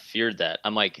kind of feared that.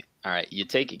 I'm like, all right, you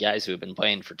take guys who have been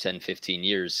playing for 10, 15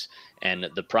 years and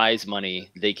the prize money,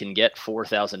 they can get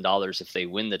 $4,000 if they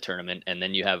win the tournament. And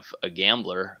then you have a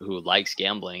gambler who likes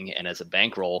gambling and has a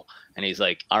bankroll. And he's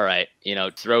like, all right,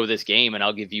 throw this game and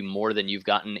I'll give you more than you've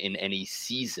gotten in any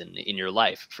season in your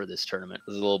life for this tournament.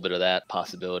 There's a little bit of that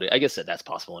possibility. I guess that's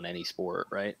possible in any sport,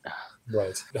 right?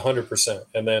 Right. 100%.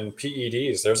 And then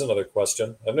PEDs, there's another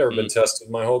question. I've never been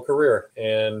tested my whole career.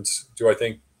 And do I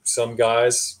think some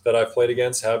guys that I've played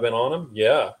against have been on them?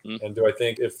 Yeah. And do I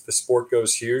think if the sport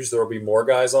goes huge, there will be more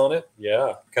guys on it?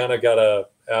 Yeah. Kind of got to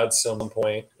add some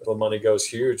point. The money goes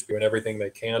huge, doing everything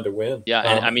they can to win. Yeah.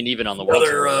 And I mean, even on the world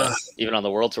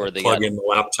tour, they plug in the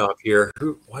laptop here.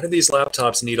 Why do these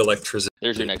laptops need electricity?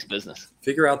 There's your next business.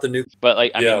 Figure out the new.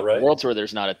 But World Tour,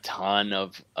 there's not a ton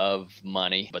of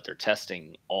money, but they're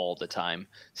testing all the time.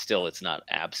 Still, it's not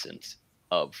absent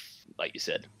of, like you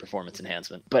said, performance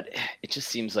enhancement. But it just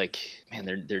seems like,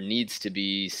 man, there needs to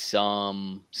be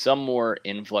some more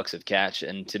influx of catch.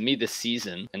 And to me, this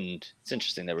season, and it's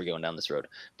interesting that we're going down this road,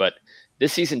 but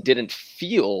this season didn't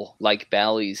feel like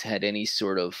Bally's had any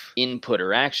sort of input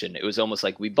or action. It was almost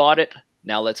like we bought it.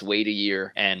 Now let's wait a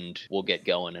year and we'll get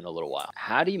going in a little while.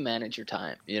 How do you manage your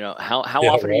time? How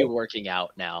often are you working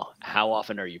out now? How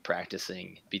often are you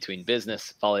practicing between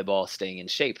business, volleyball, staying in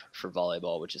shape for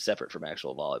volleyball, which is separate from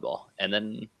actual volleyball, and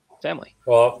then family?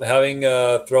 Well, having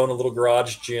thrown a little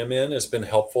garage gym in has been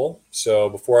helpful. So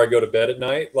before I go to bed at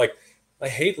night, I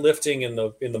hate lifting in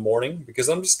the morning because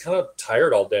I'm just kind of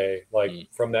tired all day,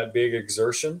 from that big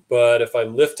exertion. But if I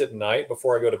lift at night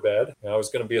before I go to bed, I was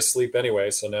going to be asleep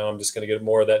anyway. So now I'm just going to get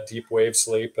more of that deep wave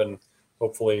sleep and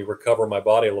hopefully recover my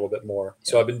body a little bit more.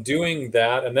 Yeah. So I've been doing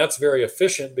that, and that's very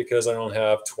efficient because I don't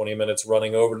have 20 minutes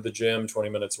running over to the gym, 20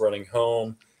 minutes running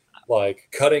home.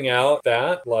 Cutting out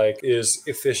that is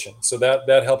efficient. So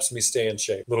that helps me stay in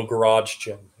shape. Little garage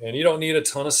gym. And you don't need a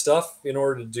ton of stuff in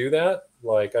order to do that.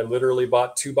 I literally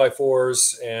bought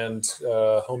 2x4s and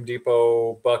Home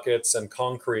Depot buckets and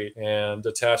concrete and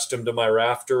attached them to my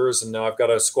rafters. And now I've got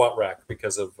a squat rack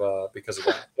because of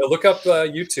that. Look up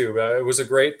YouTube. It was a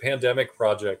great pandemic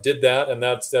project. Did that, and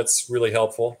that's really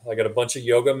helpful. I got a bunch of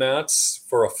yoga mats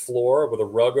for a floor with a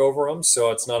rug over them,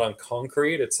 so it's not on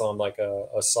concrete. It's on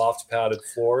a soft padded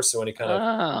floor. So any kind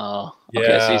of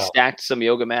okay. So you stacked some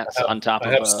yoga mats on top of.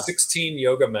 I have 16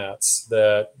 yoga mats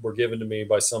that were given to me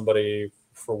by somebody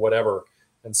for whatever.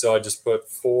 And so I just put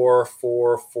 4,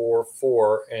 4, 4,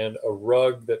 4, and a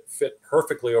rug that fit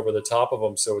perfectly over the top of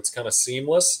them. So it's kind of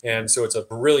seamless. And so it's a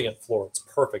brilliant floor. It's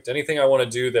perfect. Anything I want to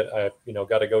do that I,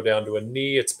 got to go down to a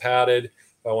knee, it's padded.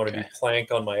 If I want to do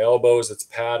plank on my elbows, it's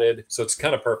padded. So it's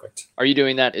kind of perfect. Are you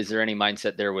doing that? Is there any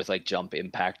mindset there with like jump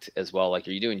impact as well? Like,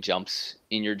 are you doing jumps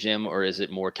in your gym, or is it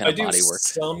more kind of body work?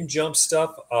 I do some jump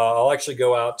stuff. I'll actually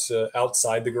go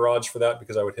outside the garage for that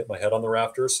because I would hit my head on the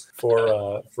rafters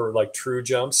for like true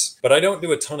jumps. But I don't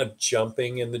do a ton of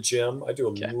jumping in the gym. I do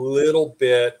a little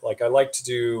bit. Like I like to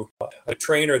do a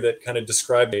trainer that kind of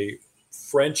described a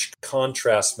French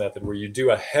contrast method where you do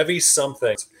a heavy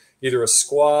something, either a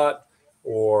squat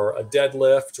or a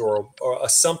deadlift or a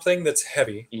something that's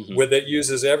heavy with it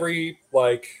uses every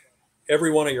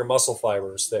one of your muscle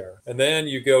fibers there. And then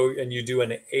you go and you do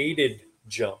an aided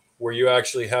jump where you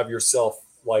actually have yourself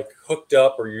like hooked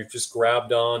up or you just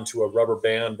grabbed on to a rubber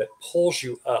band that pulls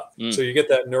you up. So you get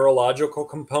that neurological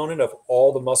component of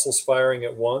all the muscles firing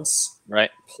at once.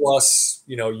 Right. Plus,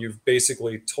 you've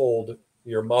basically told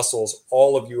your muscles,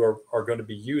 all of you are going to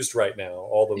be used right now,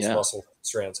 all those muscle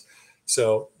strands.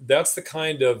 So that's the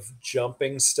kind of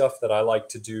jumping stuff that I like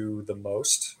to do the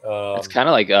most. It's kind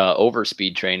of like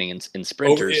overspeed training in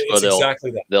sprinters.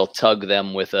 They'll tug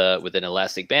them with an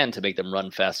elastic band to make them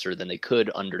run faster than they could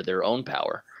under their own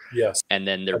power. Yes. And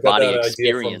then their body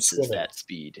experiences that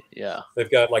speed. Yeah.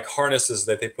 They've got like harnesses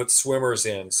that they put swimmers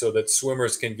in so that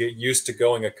swimmers can get used to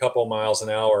going a couple miles an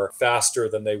hour faster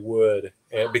than they would.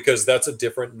 And because that's a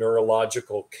different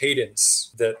neurological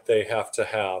cadence that they have to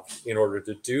have in order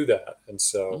to do that. And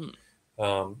so,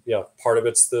 part of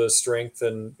it's the strength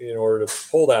and in order to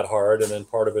pull that hard. And then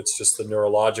part of it's just the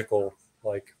neurological,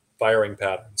 like, firing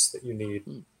patterns that you need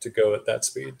to go at that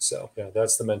speed. So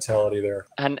that's the mentality there.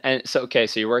 And so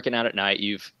you're working out at night.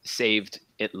 You've saved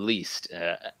at least,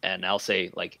 and I'll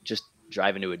say like just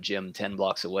driving to a gym 10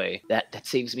 blocks away. That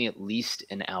saves me at least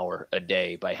an hour a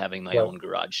day by having my own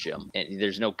garage gym. And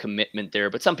there's no commitment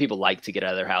there, but some people like to get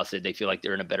out of their house. They feel like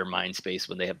they're in a better mind space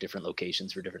when they have different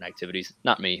locations for different activities.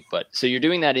 Not me, but so you're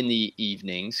doing that in the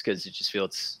evenings because you just feel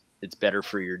it's better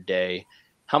for your day.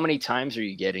 How many times are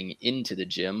you getting into the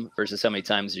gym versus how many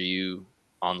times are you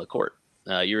on the court?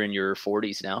 You're in your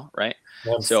 40s now, right?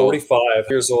 I'm 45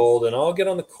 years old, and I'll get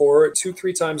on the court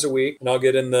 2-3 times a week, and I'll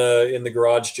get in the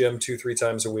garage gym 2-3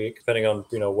 times a week, depending on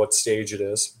what stage it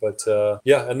is. But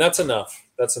and that's enough.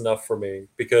 That's enough for me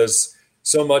because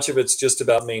so much of it's just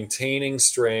about maintaining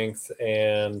strength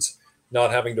and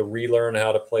not having to relearn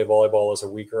how to play volleyball as a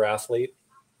weaker athlete.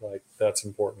 Like that's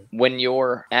important. When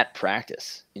you're at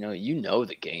practice, you know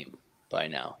the game by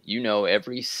now. You know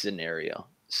every scenario.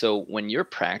 So when you're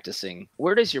practicing,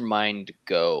 where does your mind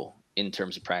go in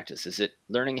terms of practice? Is it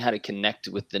learning how to connect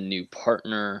with the new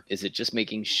partner? Is it just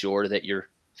making sure that you're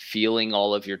feeling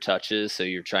all of your touches? So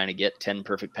you're trying to get 10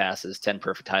 perfect passes, 10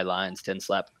 perfect high lines, 10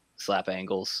 slap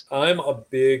angles. I'm a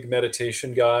big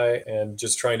meditation guy and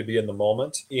just trying to be in the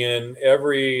moment. In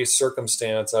every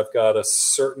circumstance, I've got a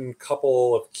certain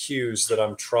couple of cues that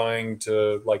I'm trying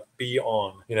to like be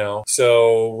on,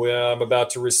 So when I'm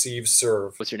about to receive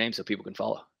serve. What's your name so people can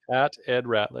follow? At Ed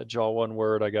Ratledge, all one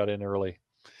word. I got in early.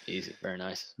 Easy. Very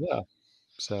nice. Yeah.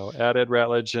 So at Ed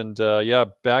Ratledge, and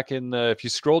back in if you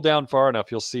scroll down far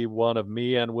enough, you'll see one of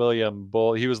me and William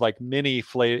Bull. He was like mini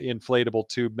inflatable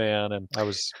tube man, and I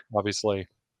was obviously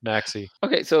maxi.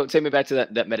 Okay, so take me back to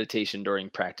that meditation during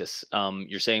practice.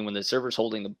 You're saying when the server's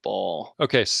holding the ball.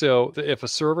 Okay, so if a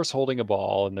server's holding a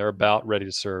ball and they're about ready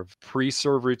to serve,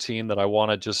 pre-serve routine that I want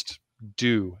to just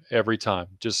do every time.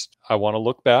 Just I want to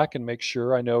look back and make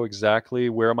sure I know exactly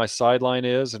where my sideline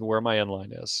is and where my end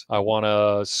line is. I want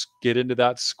to get into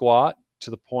that squat to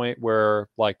the point where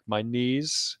like my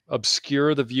knees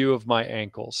obscure the view of my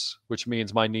ankles, which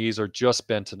means my knees are just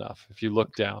bent enough if you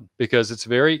look down, because it's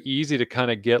very easy to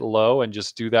kind of get low and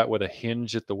just do that with a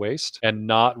hinge at the waist and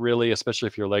not really, especially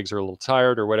if your legs are a little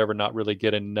tired or whatever, not really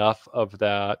get enough of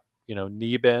that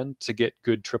knee bend to get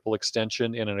good triple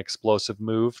extension in an explosive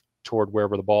move toward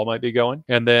wherever the ball might be going.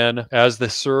 And then as the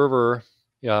server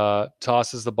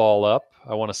tosses the ball up,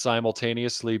 I want to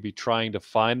simultaneously be trying to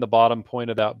find the bottom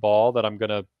point of that ball that I'm going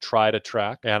to try to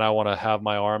track. And I want to have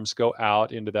my arms go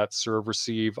out into that serve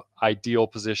receive ideal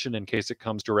position in case it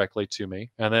comes directly to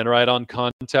me. And then right on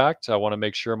contact, I want to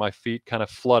make sure my feet kind of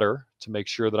flutter to make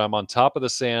sure that I'm on top of the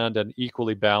sand and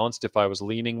equally balanced. If I was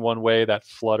leaning one way, that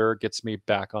flutter gets me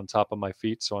back on top of my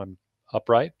feet so I'm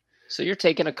upright. So you're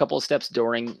taking a couple of steps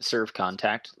during serve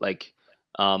contact, like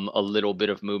a little bit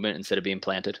of movement instead of being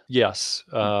planted? Yes,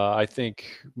 I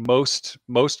think most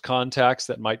contacts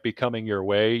that might be coming your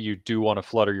way, you do want to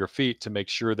flutter your feet to make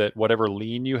sure that whatever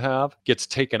lean you have gets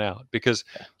taken out. Because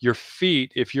Okay. your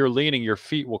feet, if you're leaning, your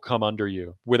feet will come under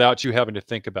you without you having to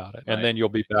think about it, and Right. then you'll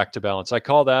be back to balance. I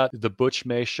call that the Butch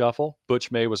May shuffle.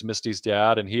 Butch May was Misty's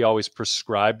dad, and he always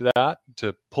prescribed that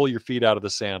to pull your feet out of the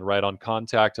sand right on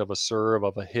contact of a serve,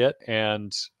 of a hit.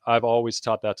 And I've always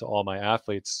taught that to all my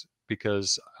athletes,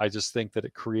 because I just think that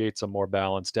it creates a more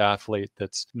balanced athlete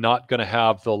that's not going to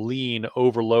have the lean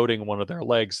overloading one of their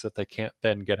legs that they can't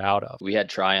then get out of. We had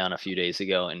Tryon a few days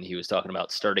ago, and he was talking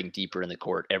about starting deeper in the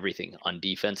court, everything on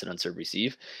defense and on serve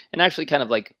receive, and actually kind of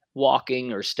like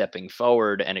walking or stepping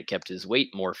forward, and it kept his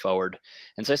weight more forward.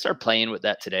 And so I started playing with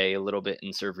that today a little bit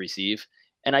in serve receive.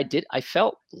 And I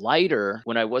felt lighter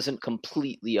when I wasn't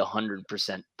completely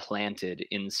 100% planted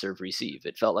in serve receive.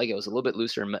 It felt like it was a little bit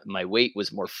looser. My weight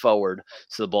was more forward.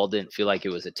 So the ball didn't feel like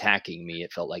it was attacking me.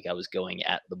 It felt like I was going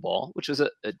at the ball, which was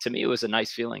to me, it was a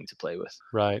nice feeling to play with.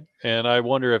 Right. And I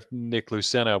wonder if Nick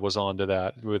Lucena was onto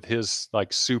that with his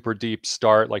like super deep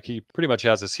start. Like he pretty much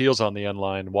has his heels on the end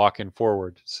line walking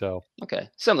forward. So, Okay.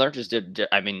 Similar,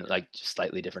 like just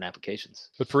slightly different applications.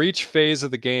 but for each phase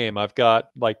of the game, I've got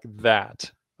like that.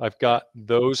 I've got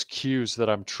those cues that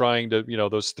I'm trying to,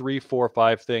 those 3, 4,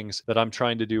 5 things that I'm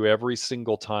trying to do every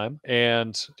single time.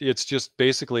 And it's just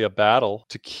basically a battle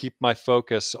to keep my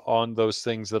focus on those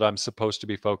things that I'm supposed to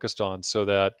be focused on, so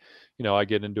that, I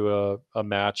get into a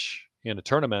match in a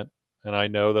tournament and I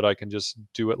know that I can just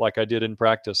do it like I did in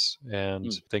practice,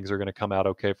 and things are going to come out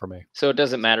okay for me. So it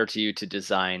doesn't matter to you to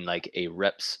design like a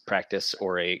reps practice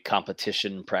or a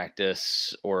competition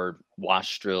practice or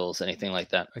wash drills, anything like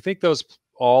that? I think those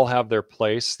all have their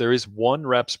place. There is one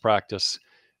reps practice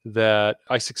that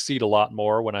I succeed a lot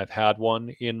more when I've had one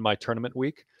in my tournament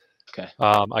week. Okay.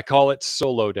 I call it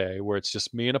solo day, where it's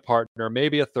just me and a partner,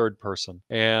 maybe a third person.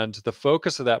 And the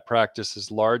focus of that practice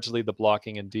is largely the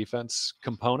blocking and defense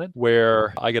component,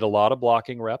 where I get a lot of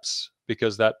blocking reps,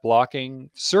 because that blocking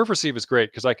serve receive is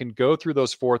great because I can go through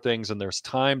those 4 things and there's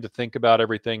time to think about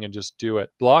everything and just do it.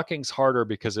 Blocking's harder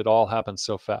because it all happens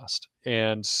so fast.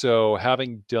 And so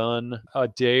having done a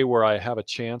day where I have a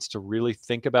chance to really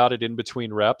think about it in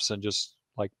between reps and just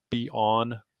like be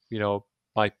on,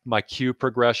 my cue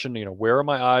progression, where are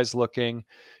my eyes looking,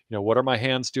 what are my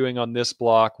hands doing on this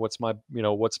block, what's my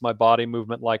body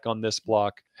movement like on this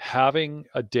block. Having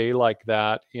a day like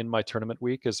that in my tournament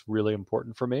week is really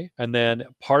important for me. And then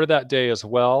part of that day as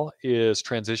well is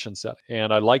transition set,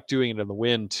 and I like doing it in the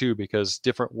wind too, because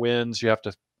different winds, you have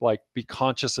to like be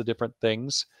conscious of different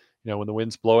things. When the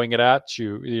wind's blowing it at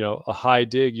you, a high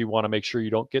dig, you want to make sure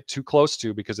you don't get too close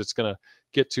to, because it's going to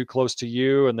get too close to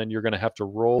you, and then you're going to have to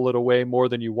roll it away more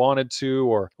than you wanted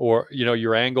to, or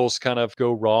your angles kind of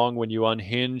go wrong when you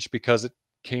unhinge because it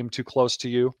came too close to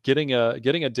you. Getting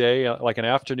a day like an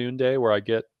afternoon day where I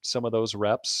get some of those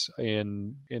reps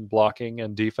in blocking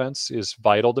and defense is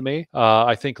vital to me.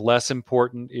 I think less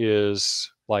important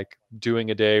is like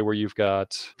doing a day where you've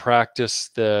got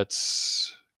practice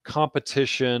that's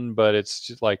competition, but it's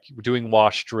just like doing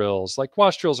wash drills. Like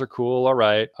wash drills are cool, all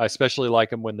right. I especially like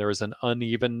them when there is an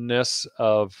unevenness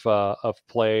of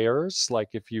players. Like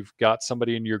if you've got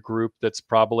somebody in your group that's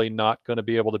probably not going to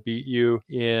be able to beat you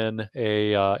in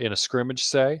a scrimmage,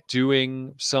 say,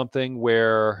 doing something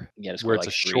where it's like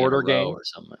a shorter game or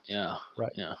something. Yeah,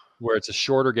 right. Yeah, where it's a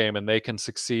shorter game and they can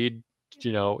succeed,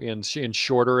 in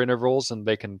shorter intervals, and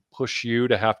they can push you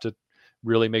to have to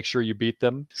really make sure you beat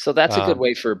them. So that's a good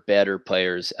way for better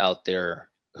players out there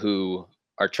who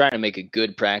are trying to make a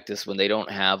good practice when they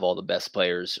don't have all the best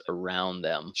players around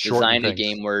them. Design a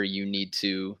game where you need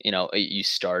to, you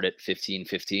start at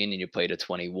 15-15 and you play to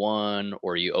 21,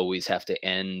 or you always have to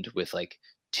end with like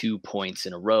 2 points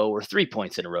in a row or 3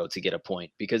 points in a row to get a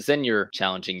point, because then you're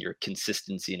challenging your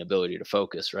consistency and ability to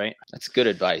focus, right? That's good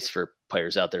advice for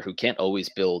players out there who can't always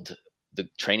build the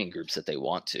training groups that they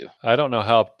want to. I don't know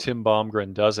how Tim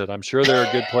Baumgren does it. I'm sure there are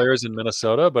good players in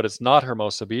Minnesota, but it's not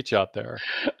Hermosa Beach out there.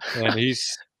 And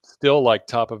he's still like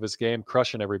top of his game,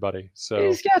 crushing everybody. So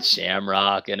he's got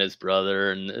Shamrock and his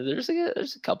brother, and there's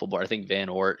a couple more. I think Van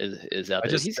Ort is out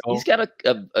there. He's got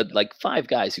a like 5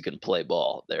 guys who can play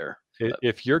ball there.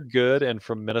 If you're good and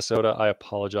from Minnesota, I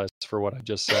apologize for what I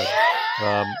just said.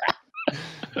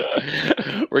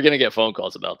 We're gonna get phone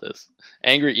calls about this.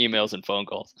 Angry emails and phone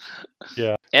calls.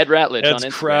 Yeah. Ed Ratledge Ed's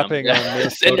on Instagram. crapping on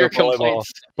this. Send your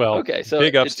complaints. Well, okay, so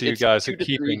big ups to you guys who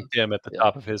keeping Tim at the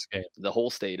top of his game. The whole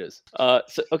state is.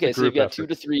 So you've got 2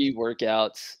 to 3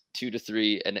 workouts 2 to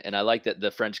 3, and I like that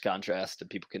the French contrast.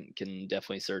 People can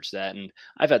definitely search that, and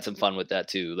I've had some fun with that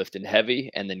too, lifting heavy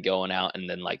and then going out and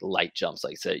then like light jumps,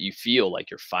 like so you feel like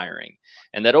you're firing.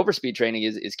 And that overspeed training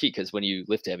is key, because when you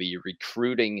lift heavy, you're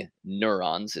recruiting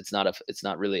neurons. It's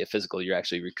not really a physical. You're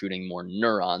actually recruiting more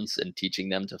neurons and teaching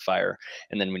them to fire.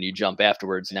 And then when you jump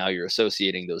afterwards, now you're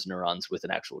associating those neurons with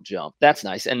an actual jump. That's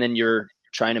nice. And then you're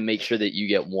trying to make sure that you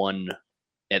get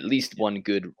at least one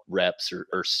good reps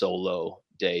or solo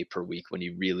day per week when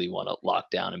you really want to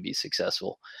lock down and be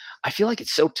successful. I feel like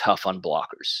it's so tough on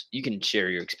blockers. You can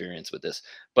share your experience with this,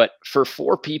 but for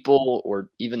 4 people or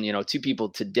even, 2 people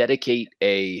to dedicate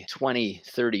a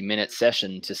 20-30 minute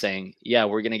session to saying, yeah,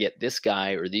 we're going to get this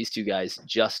guy or these 2 guys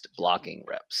just blocking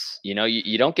reps. You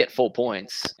don't get full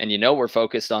points, and we're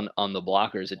focused on the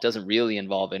blockers. It doesn't really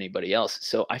involve anybody else.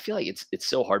 So I feel like it's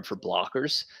so hard for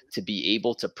blockers to be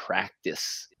able to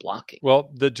practice blocking.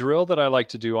 Well, the drill that I like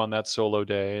to do on that solo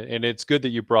day, and it's good that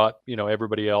you brought,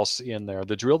 everybody else in there.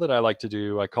 The drill that I like to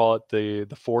do, I call it the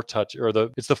 4-touch, or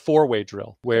it's the 4-way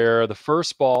drill, where the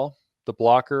first ball, the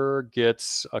blocker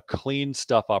gets a clean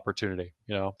stuff opportunity.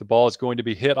 The ball is going to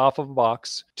be hit off of a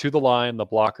box to the line. The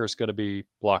blocker is going to be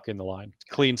blocking the line.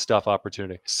 Clean stuff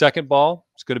opportunity. Second ball,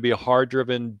 it's going to be a hard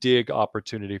driven dig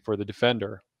opportunity for the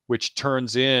defender, which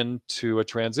turns into a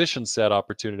transition set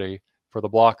opportunity for the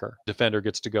blocker. Defender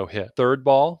gets to go hit. Third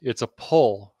ball, it's a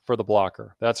pull for the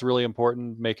blocker. That's really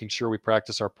important, making sure we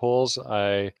practice our pulls.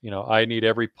 I need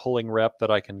every pulling rep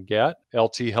that I can get.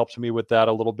 LT helped me with that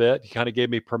a little bit. He kind of gave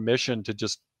me permission to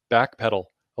just backpedal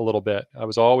a little bit. I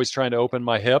was always trying to open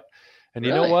my hip. And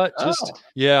you know what? The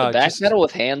backpedal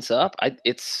with hands up,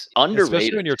 it's underrated.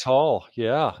 Especially when you're tall.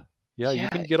 Yeah, you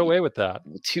can get away with that.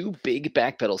 2 big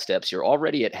backpedal steps. You're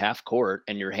already at half court,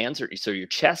 and your hands so your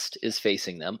chest is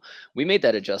facing them. We made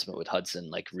that adjustment with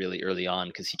Hudson like really early on,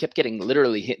 because he kept getting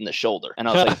literally hit in the shoulder, and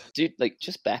I was like, dude, like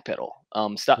just backpedal.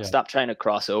 Stop trying to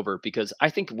cross over, because I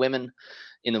think women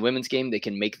in the women's game, they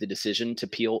can make the decision to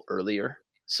peel earlier.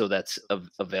 So that's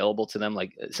available to them.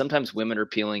 Like sometimes women are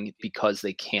peeling because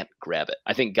they can't grab it.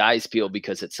 I think guys peel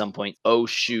because at some point, oh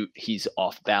shoot, he's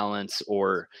off balance,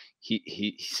 or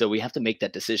so we have to make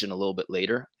that decision a little bit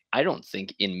later. I don't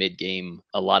think in mid game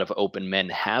a lot of open men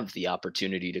have the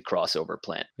opportunity to cross over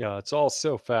plant. Yeah, it's all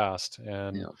so fast,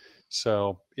 and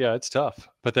so it's tough.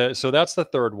 But so that's the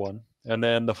third one, and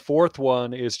then the fourth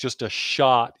one is just a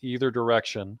shot either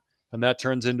direction. And that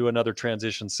turns into another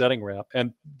transition setting rep.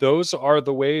 And those are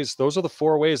the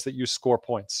 4 ways that you score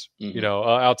points,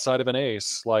 outside of an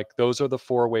ace. Like those are the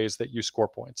 4 ways that you score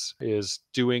points, is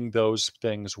doing those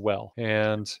things well.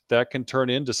 And that can turn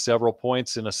into several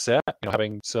points in a set,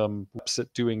 having some reps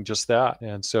at doing just that.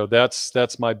 And so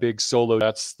that's my big solo.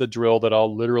 That's the drill that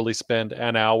I'll literally spend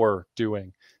an hour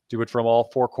doing. Do it from all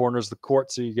 4 corners of the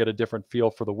court, so you get a different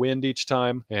feel for the wind each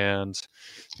time. And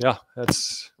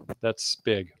that's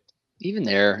big. Even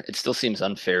there, it still seems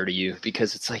unfair to you,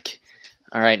 because it's like,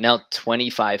 all right, now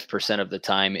 25% of the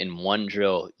time in one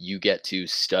drill, you get to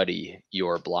study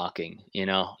your blocking.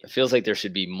 It feels like there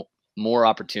should be more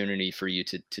opportunity for you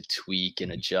to tweak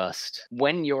and adjust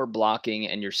when you're blocking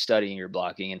and you're studying your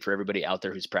blocking. And for everybody out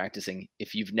there who's practicing,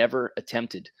 if you've never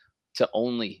attempted to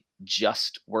only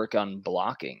just work on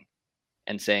blocking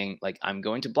and saying like, I'm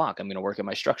going to block, I'm going to work on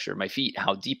my structure, my feet,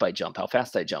 how deep I jump, how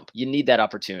fast I jump. You need that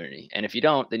opportunity. And if you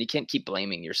don't, then you can't keep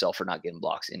blaming yourself for not getting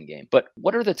blocks in game. But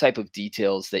what are the type of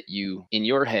details that you, in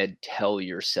your head, tell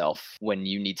yourself when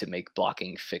you need to make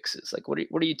blocking fixes? Like what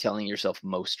are you telling yourself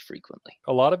most frequently?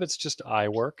 A lot of it's just eye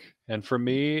work. And for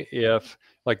me, if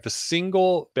like the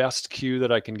single best cue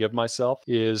that I can give myself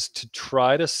is to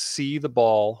try to see the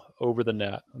ball over the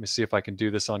net. Let me see if I can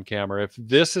do this on camera. If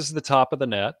this is the top of the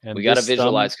net, and we got to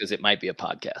visualize, because it might be a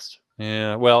podcast.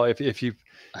 Yeah. Well, if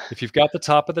you've got the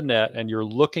top of the net and you're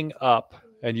looking up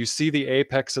and you see the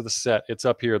apex of the set, it's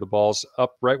up here. The ball's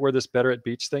up right where this Better at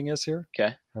Beach thing is here. Okay.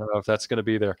 I don't know if that's going to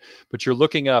be there, but you're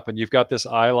looking up and you've got this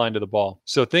eye line to the ball.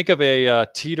 So think of a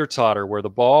teeter-totter where the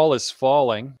ball is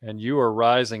falling and you are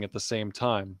rising at the same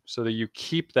time, so that you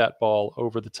keep that ball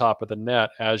over the top of the net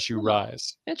as you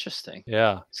rise. Interesting.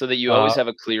 Yeah. So that you always have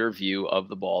a clear view of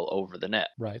the ball over the net.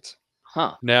 Right.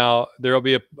 Huh. Now, there will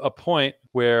be a point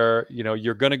where,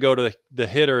 you're going to go to the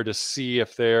hitter to see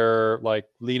if they're like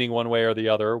leaning one way or the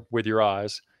other with your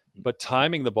eyes. But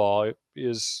timing the ball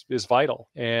is vital.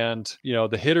 And,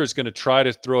 the hitter is going to try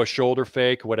to throw a shoulder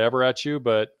fake, whatever at you,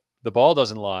 but the ball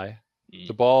doesn't lie.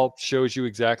 The ball shows you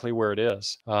exactly where it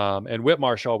is. And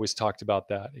Whitmarsh always talked about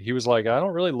that. He was like, I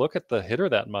don't really look at the hitter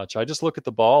that much. I just look at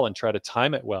the ball and try to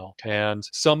time it well. And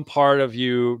some part of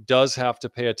you does have to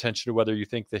pay attention to whether you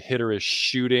think the hitter is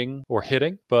shooting or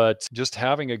hitting, but just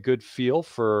having a good feel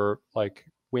for like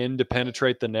when to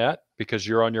penetrate the net because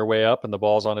you're on your way up and the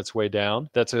ball's on its way down.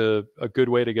 That's a good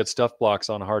way to get stuff blocks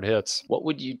on hard hits. What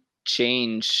would you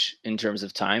change in terms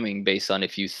of timing based on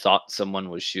if you thought someone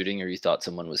was shooting or you thought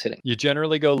someone was hitting? You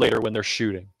generally go later when they're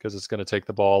shooting because it's going to take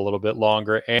the ball a little bit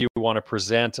longer, and you want to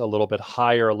present a little bit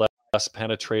higher, less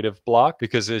penetrative block,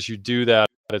 because as you do that,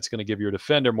 it's going to give your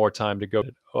defender more time to go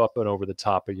up and over the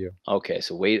top of you. Okay,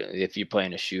 so wait, if you're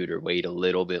playing a shooter, wait a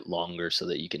little bit longer so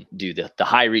that you can do the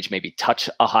high reach, maybe touch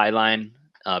a high line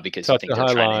because you think they're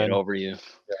trying to hit over you.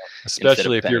 Yeah.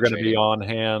 Especially if you're going to be on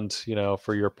hand,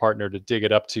 for your partner to dig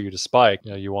it up to you to spike,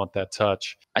 you want that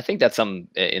touch. I think that's some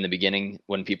in the beginning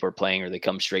when people are playing or they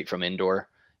come straight from indoor,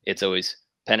 it's always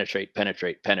penetrate,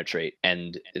 penetrate, penetrate.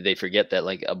 And they forget that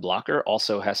like a blocker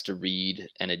also has to read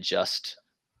and adjust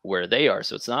where they are.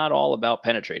 So it's not all about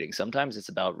penetrating. Sometimes it's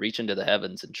about reaching to the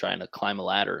heavens and trying to climb a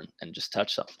ladder and just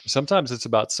touch something. Sometimes it's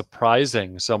about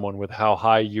surprising someone with how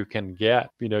high you can get.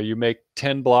 You make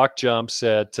 10 block jumps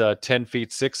at 10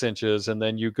 feet 6 inches, and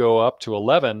then you go up to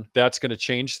 11. That's going to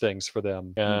change things for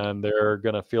them, and they're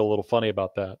going to feel a little funny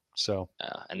about that. So,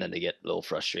 and then they get a little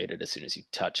frustrated as soon as you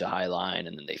touch a high line,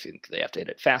 and then they think they have to hit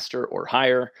it faster or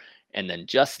higher. And then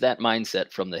just that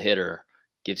mindset from the hitter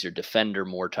gives your defender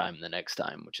more time the next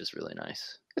time, which is really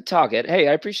nice. Good talk, Ed. Hey,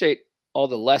 I appreciate all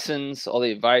the lessons, all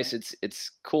the advice.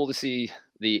 It's cool to see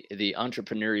the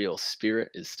entrepreneurial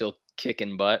spirit is still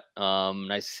kicking butt.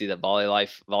 Nice to see that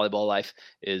volleyball life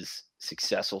is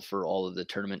successful for all of the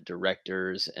tournament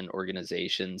directors and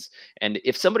organizations. And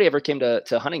if somebody ever came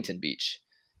to Huntington Beach,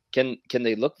 can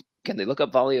they look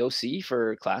up Volley OC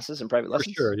for classes and private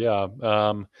lessons? For sure, yeah.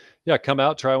 Come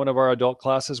out, try one of our adult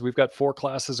classes. We've got 4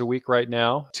 classes a week right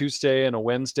now, Tuesday and a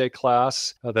Wednesday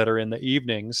class that are in the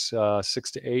evenings,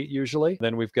 6 to 8 usually.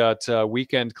 Then we've got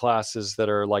weekend classes that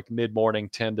are like mid-morning,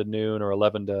 10 to noon or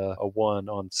 11 to 1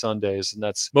 on Sundays. And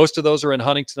most of those are in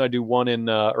Huntington. I do one in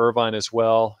Irvine as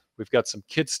well. We've got some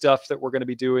kid stuff that we're going to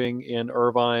be doing in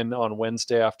Irvine on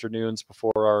Wednesday afternoons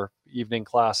before our evening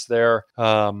class there.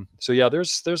 So yeah,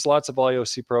 there's lots of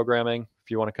IOC programming.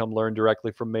 If you want to come learn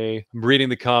directly from me, I'm reading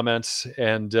the comments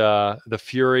and the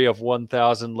fury of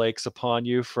 1,000 lakes upon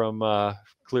you from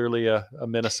clearly a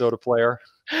Minnesota player.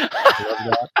 I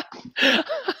love that.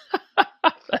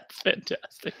 That's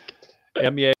fantastic.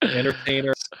 MEA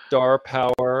entertainer, star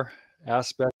power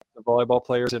aspect of volleyball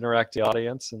players interact with the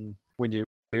audience, and when you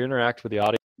interact with the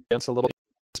audience a little bit,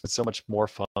 it's so much more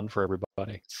fun for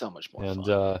everybody. So much more and,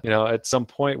 fun. At some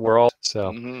point we're all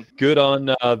good on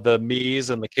the me's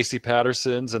and the Casey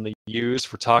Pattersons and the U's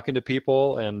for talking to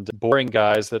people, and boring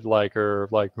guys that are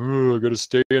like, I got to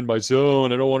stay in my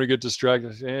zone. I don't want to get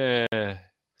distracted.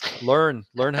 Learn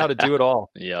how to do it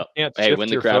all. Yeah. Can't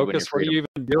shift your focus. What are you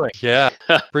even doing? Yeah.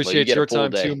 Appreciate your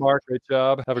time too, Mark. Great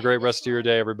job. Have a great rest of your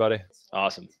day, everybody.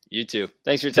 Awesome. You too.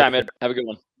 Thanks for your time, Ed. Have a good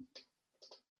one.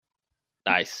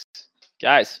 Nice.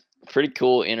 Guys, pretty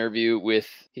cool interview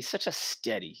he's such a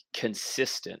steady,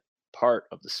 consistent part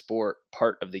of the sport,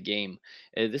 part of the game.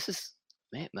 This is,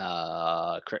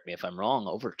 correct me if I'm wrong,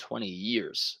 over 20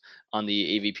 years on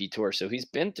the AVP tour. So he's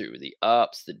been through the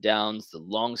ups, the downs, the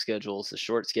long schedules, the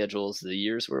short schedules, the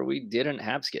years where we didn't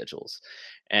have schedules.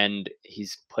 And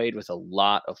he's played with a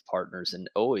lot of partners and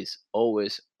always,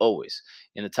 always, always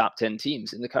in the top 10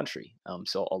 teams in the country.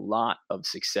 So a lot of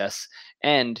success.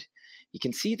 And you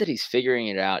can see that he's figuring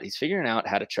it out. He's figuring out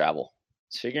how to travel.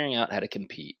 He's figuring out how to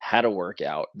compete, how to work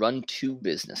out, run 2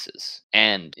 businesses,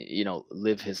 and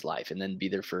live his life, and then be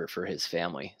there for his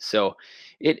family. So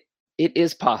it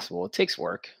is possible. It takes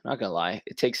work. Not gonna lie.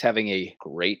 It takes having a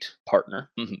great partner,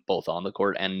 both on the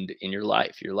court and in your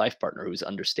life partner who's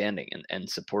understanding and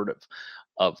supportive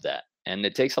of that. And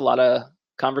it takes a lot of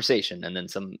conversation and then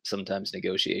sometimes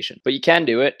negotiation, but you can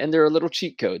do it. And there are little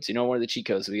cheat codes. One of the cheat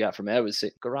codes we got from Ed was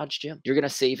garage gym. You're going to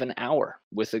save an hour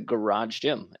with a garage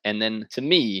gym. And then to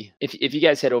me, if you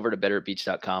guys head over to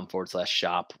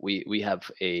betteratbeach.com/shop, we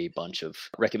have a bunch of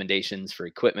recommendations for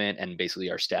equipment, and basically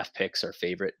our staff picks our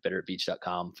favorite.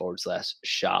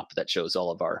 betteratbeach.com/shop that shows all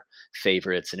of our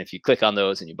favorites. And if you click on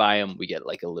those and you buy them, we get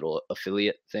like a little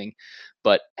affiliate thing.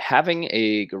 But having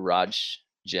a garage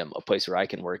gym, a place where I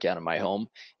can work out in my home,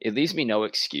 it leaves me no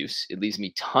excuse. It leaves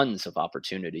me tons of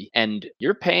opportunity. And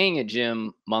you're paying a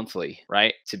gym monthly,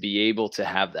 right? To be able to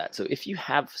have that. So if you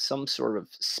have some sort of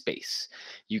space,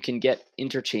 you can get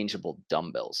interchangeable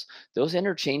dumbbells. Those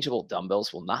interchangeable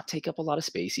dumbbells will not take up a lot of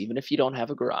space, even if you don't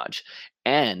have a garage.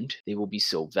 And they will be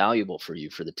so valuable for you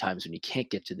for the times when you can't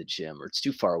get to the gym or it's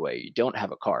too far away, you don't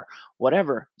have a car,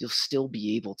 whatever, you'll still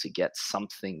be able to get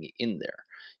something in there.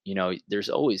 There's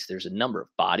a number of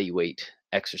body weight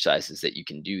exercises that you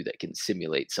can do that can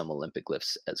simulate some Olympic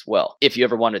lifts as well. If you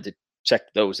ever wanted to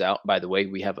check those out, by the way,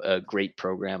 we have a great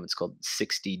program. It's called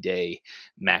 60-day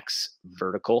max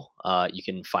vertical. You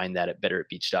can find that at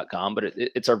betteratbeach.com, but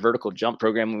it's our vertical jump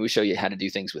program, and we show you how to do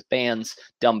things with bands,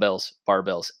 dumbbells,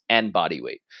 barbells, and body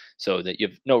weight, so that you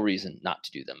have no reason not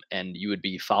to do them. And you would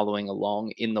be following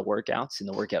along in the workouts, in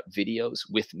the workout videos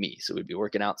with me. So we'd be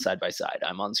working out side by side.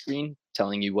 I'm on screen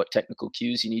telling you what technical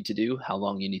cues you need to do, how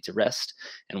long you need to rest,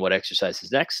 and what exercise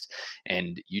is next.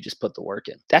 And you just put the work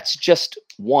in. That's just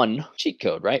one cheat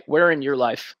code, right? Where in your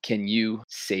life can you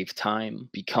save time,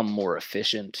 become more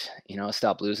efficient,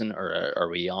 stop losing? Or are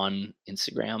we on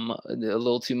Instagram a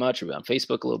little too much? Are we on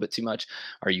Facebook a little bit too much?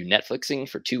 Are you Netflixing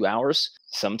for 2 hours?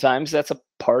 Sometimes that's a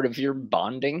part of your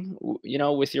bonding,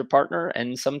 with your partner.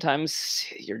 And sometimes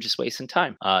you're just wasting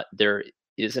time. There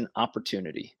is an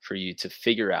opportunity for you to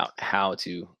figure out how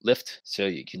to lift so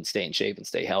you can stay in shape and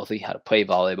stay healthy, how to play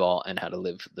volleyball, and how to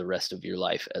live the rest of your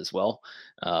life as well.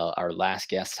 Our last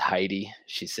guest, Heidi,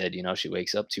 she said, she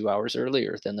wakes up 2 hours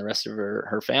earlier than the rest of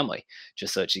her family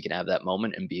just so that she can have that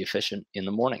moment and be efficient in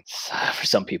the morning. For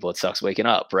some people, it sucks waking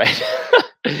up, right?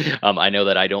 I know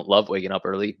that I don't love waking up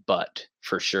early, but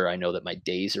for sure, I know that my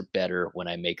days are better when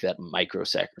I make that micro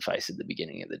sacrifice at the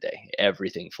beginning of the day.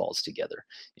 Everything falls together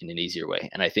in an easier way.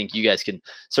 And I think you guys can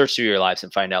search through your lives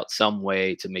and find out some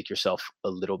way to make yourself a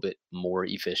little bit more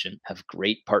efficient. Have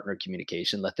great partner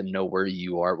communication. Let them know where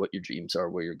you are, what your dreams are,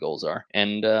 where your goals are.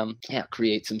 And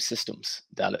create some systems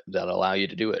that allow you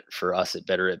to do it. For us at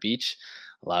Better at Beach,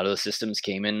 a lot of the systems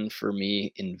came in for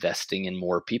me investing in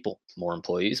more people, more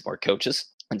employees, more coaches,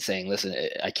 and saying, listen,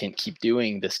 I can't keep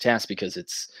doing this task because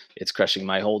it's crushing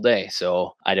my whole day.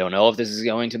 So I don't know if this is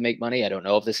going to make money. I don't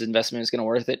know if this investment is going to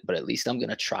worth it, but at least I'm going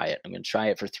to try it. I'm going to try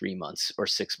it for 3 months or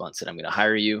 6 months, and I'm going to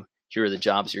hire you. Here are the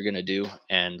jobs you're going to do.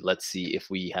 And let's see if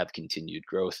we have continued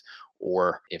growth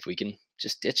or if we can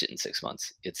just ditch it in 6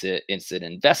 months. It's an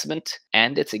investment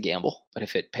and it's a gamble, but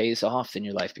if it pays off, then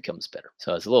your life becomes better.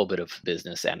 So it's a little bit of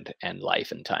business and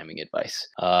life and timing advice.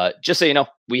 Just so you know,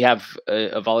 we have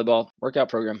a volleyball workout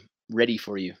program ready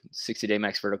for you. 60-day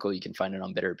max vertical. You can find it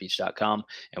on betteratbeach.com,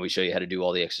 and we show you how to do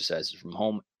all the exercises from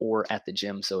home or at the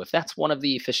gym. So if that's one of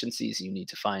the efficiencies you need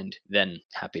to find, then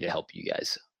happy to help you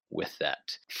guys with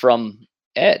that. From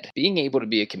Ed, being able to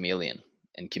be a chameleon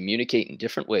and communicate in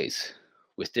different ways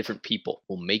with different people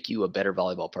will make you a better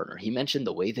volleyball partner. He mentioned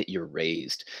the way that you're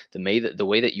raised, the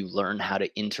way that you learn how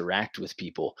to interact with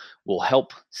people will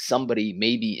help somebody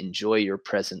maybe enjoy your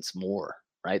presence more,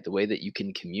 right? The way that you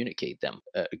can communicate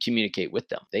with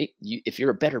them. If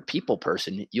you're a better people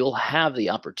person, you'll have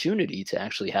the opportunity to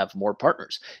actually have more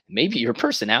partners. Maybe your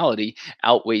personality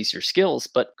outweighs your skills,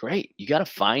 but great. You got to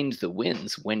find the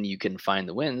wins when you can find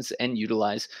the wins and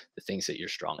utilize the things that you're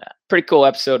strong at. Pretty cool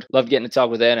episode. Love getting to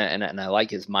talk with Ed, and I like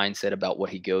his mindset about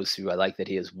what he goes through. I like that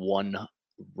he has 1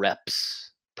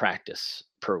 reps practice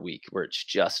per week where it's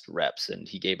just reps, and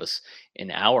he gave us an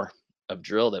hour of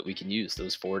drill that we can use,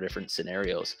 those 4 different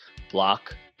scenarios: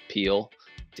 block, peel,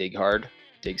 dig hard,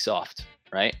 dig soft,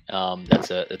 right?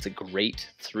 That's a great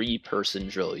 3-person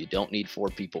drill. You don't need 4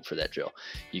 people for that drill.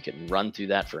 You can run through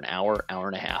that for an hour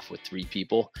and a half with 3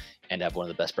 people and have one of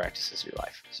the best practices of your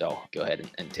life. So go ahead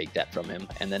and take that from him,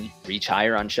 and then reach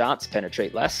higher on shots,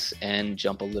 penetrate less, and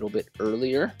jump a little bit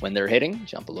earlier when they're hitting,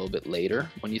 jump a little bit later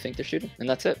when you think they're shooting. And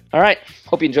that's it. All right.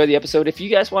 Hope you enjoyed the episode. If you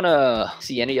guys want to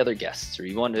see any other guests, or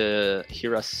you want to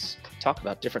hear us talk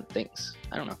about different things,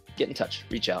 I don't know, get in touch,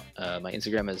 reach out. My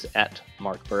Instagram is at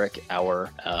Mark Burek. Our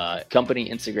company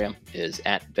Instagram is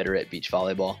at Better at Beach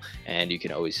Volleyball. And you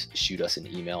can always shoot us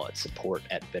an email at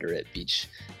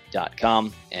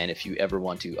support@betteratbeach.com. And if you ever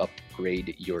want to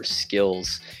upgrade your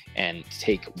skills and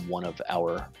take one of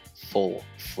our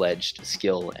full-fledged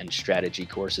skill and strategy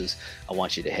courses, I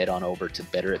want you to head on over to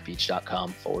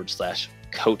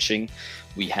betteratbeach.com/coaching.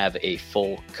 We have a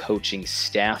full coaching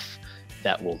staff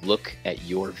that will look at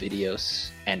your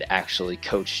videos and actually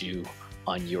coach you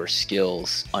on your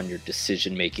skills, on your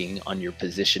decision making, on your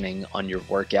positioning, on your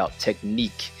workout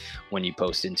technique when you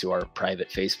post into our private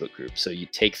Facebook group. So you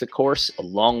take the course.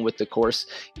 Along with the course,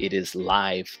 it is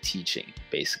live teaching,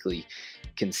 basically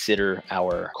consider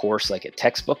our course like a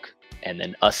textbook, and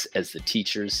then us as the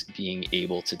teachers being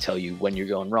able to tell you when you're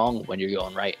going wrong, when you're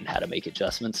going right, and how to make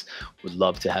adjustments. Would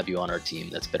love to have you on our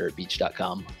team. That's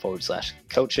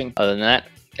betteratbeach.com/coaching. Other than that,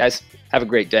 guys, have a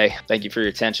great day. Thank you for your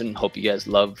attention. Hope you guys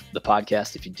love the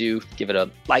podcast. If you do, give it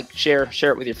a like, share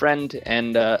it with your friend,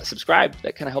 and subscribe.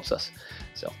 That kind of helps us.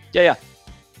 So yeah.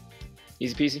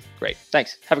 Easy peasy. Great.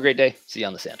 Thanks. Have a great day. See you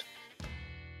on the sand.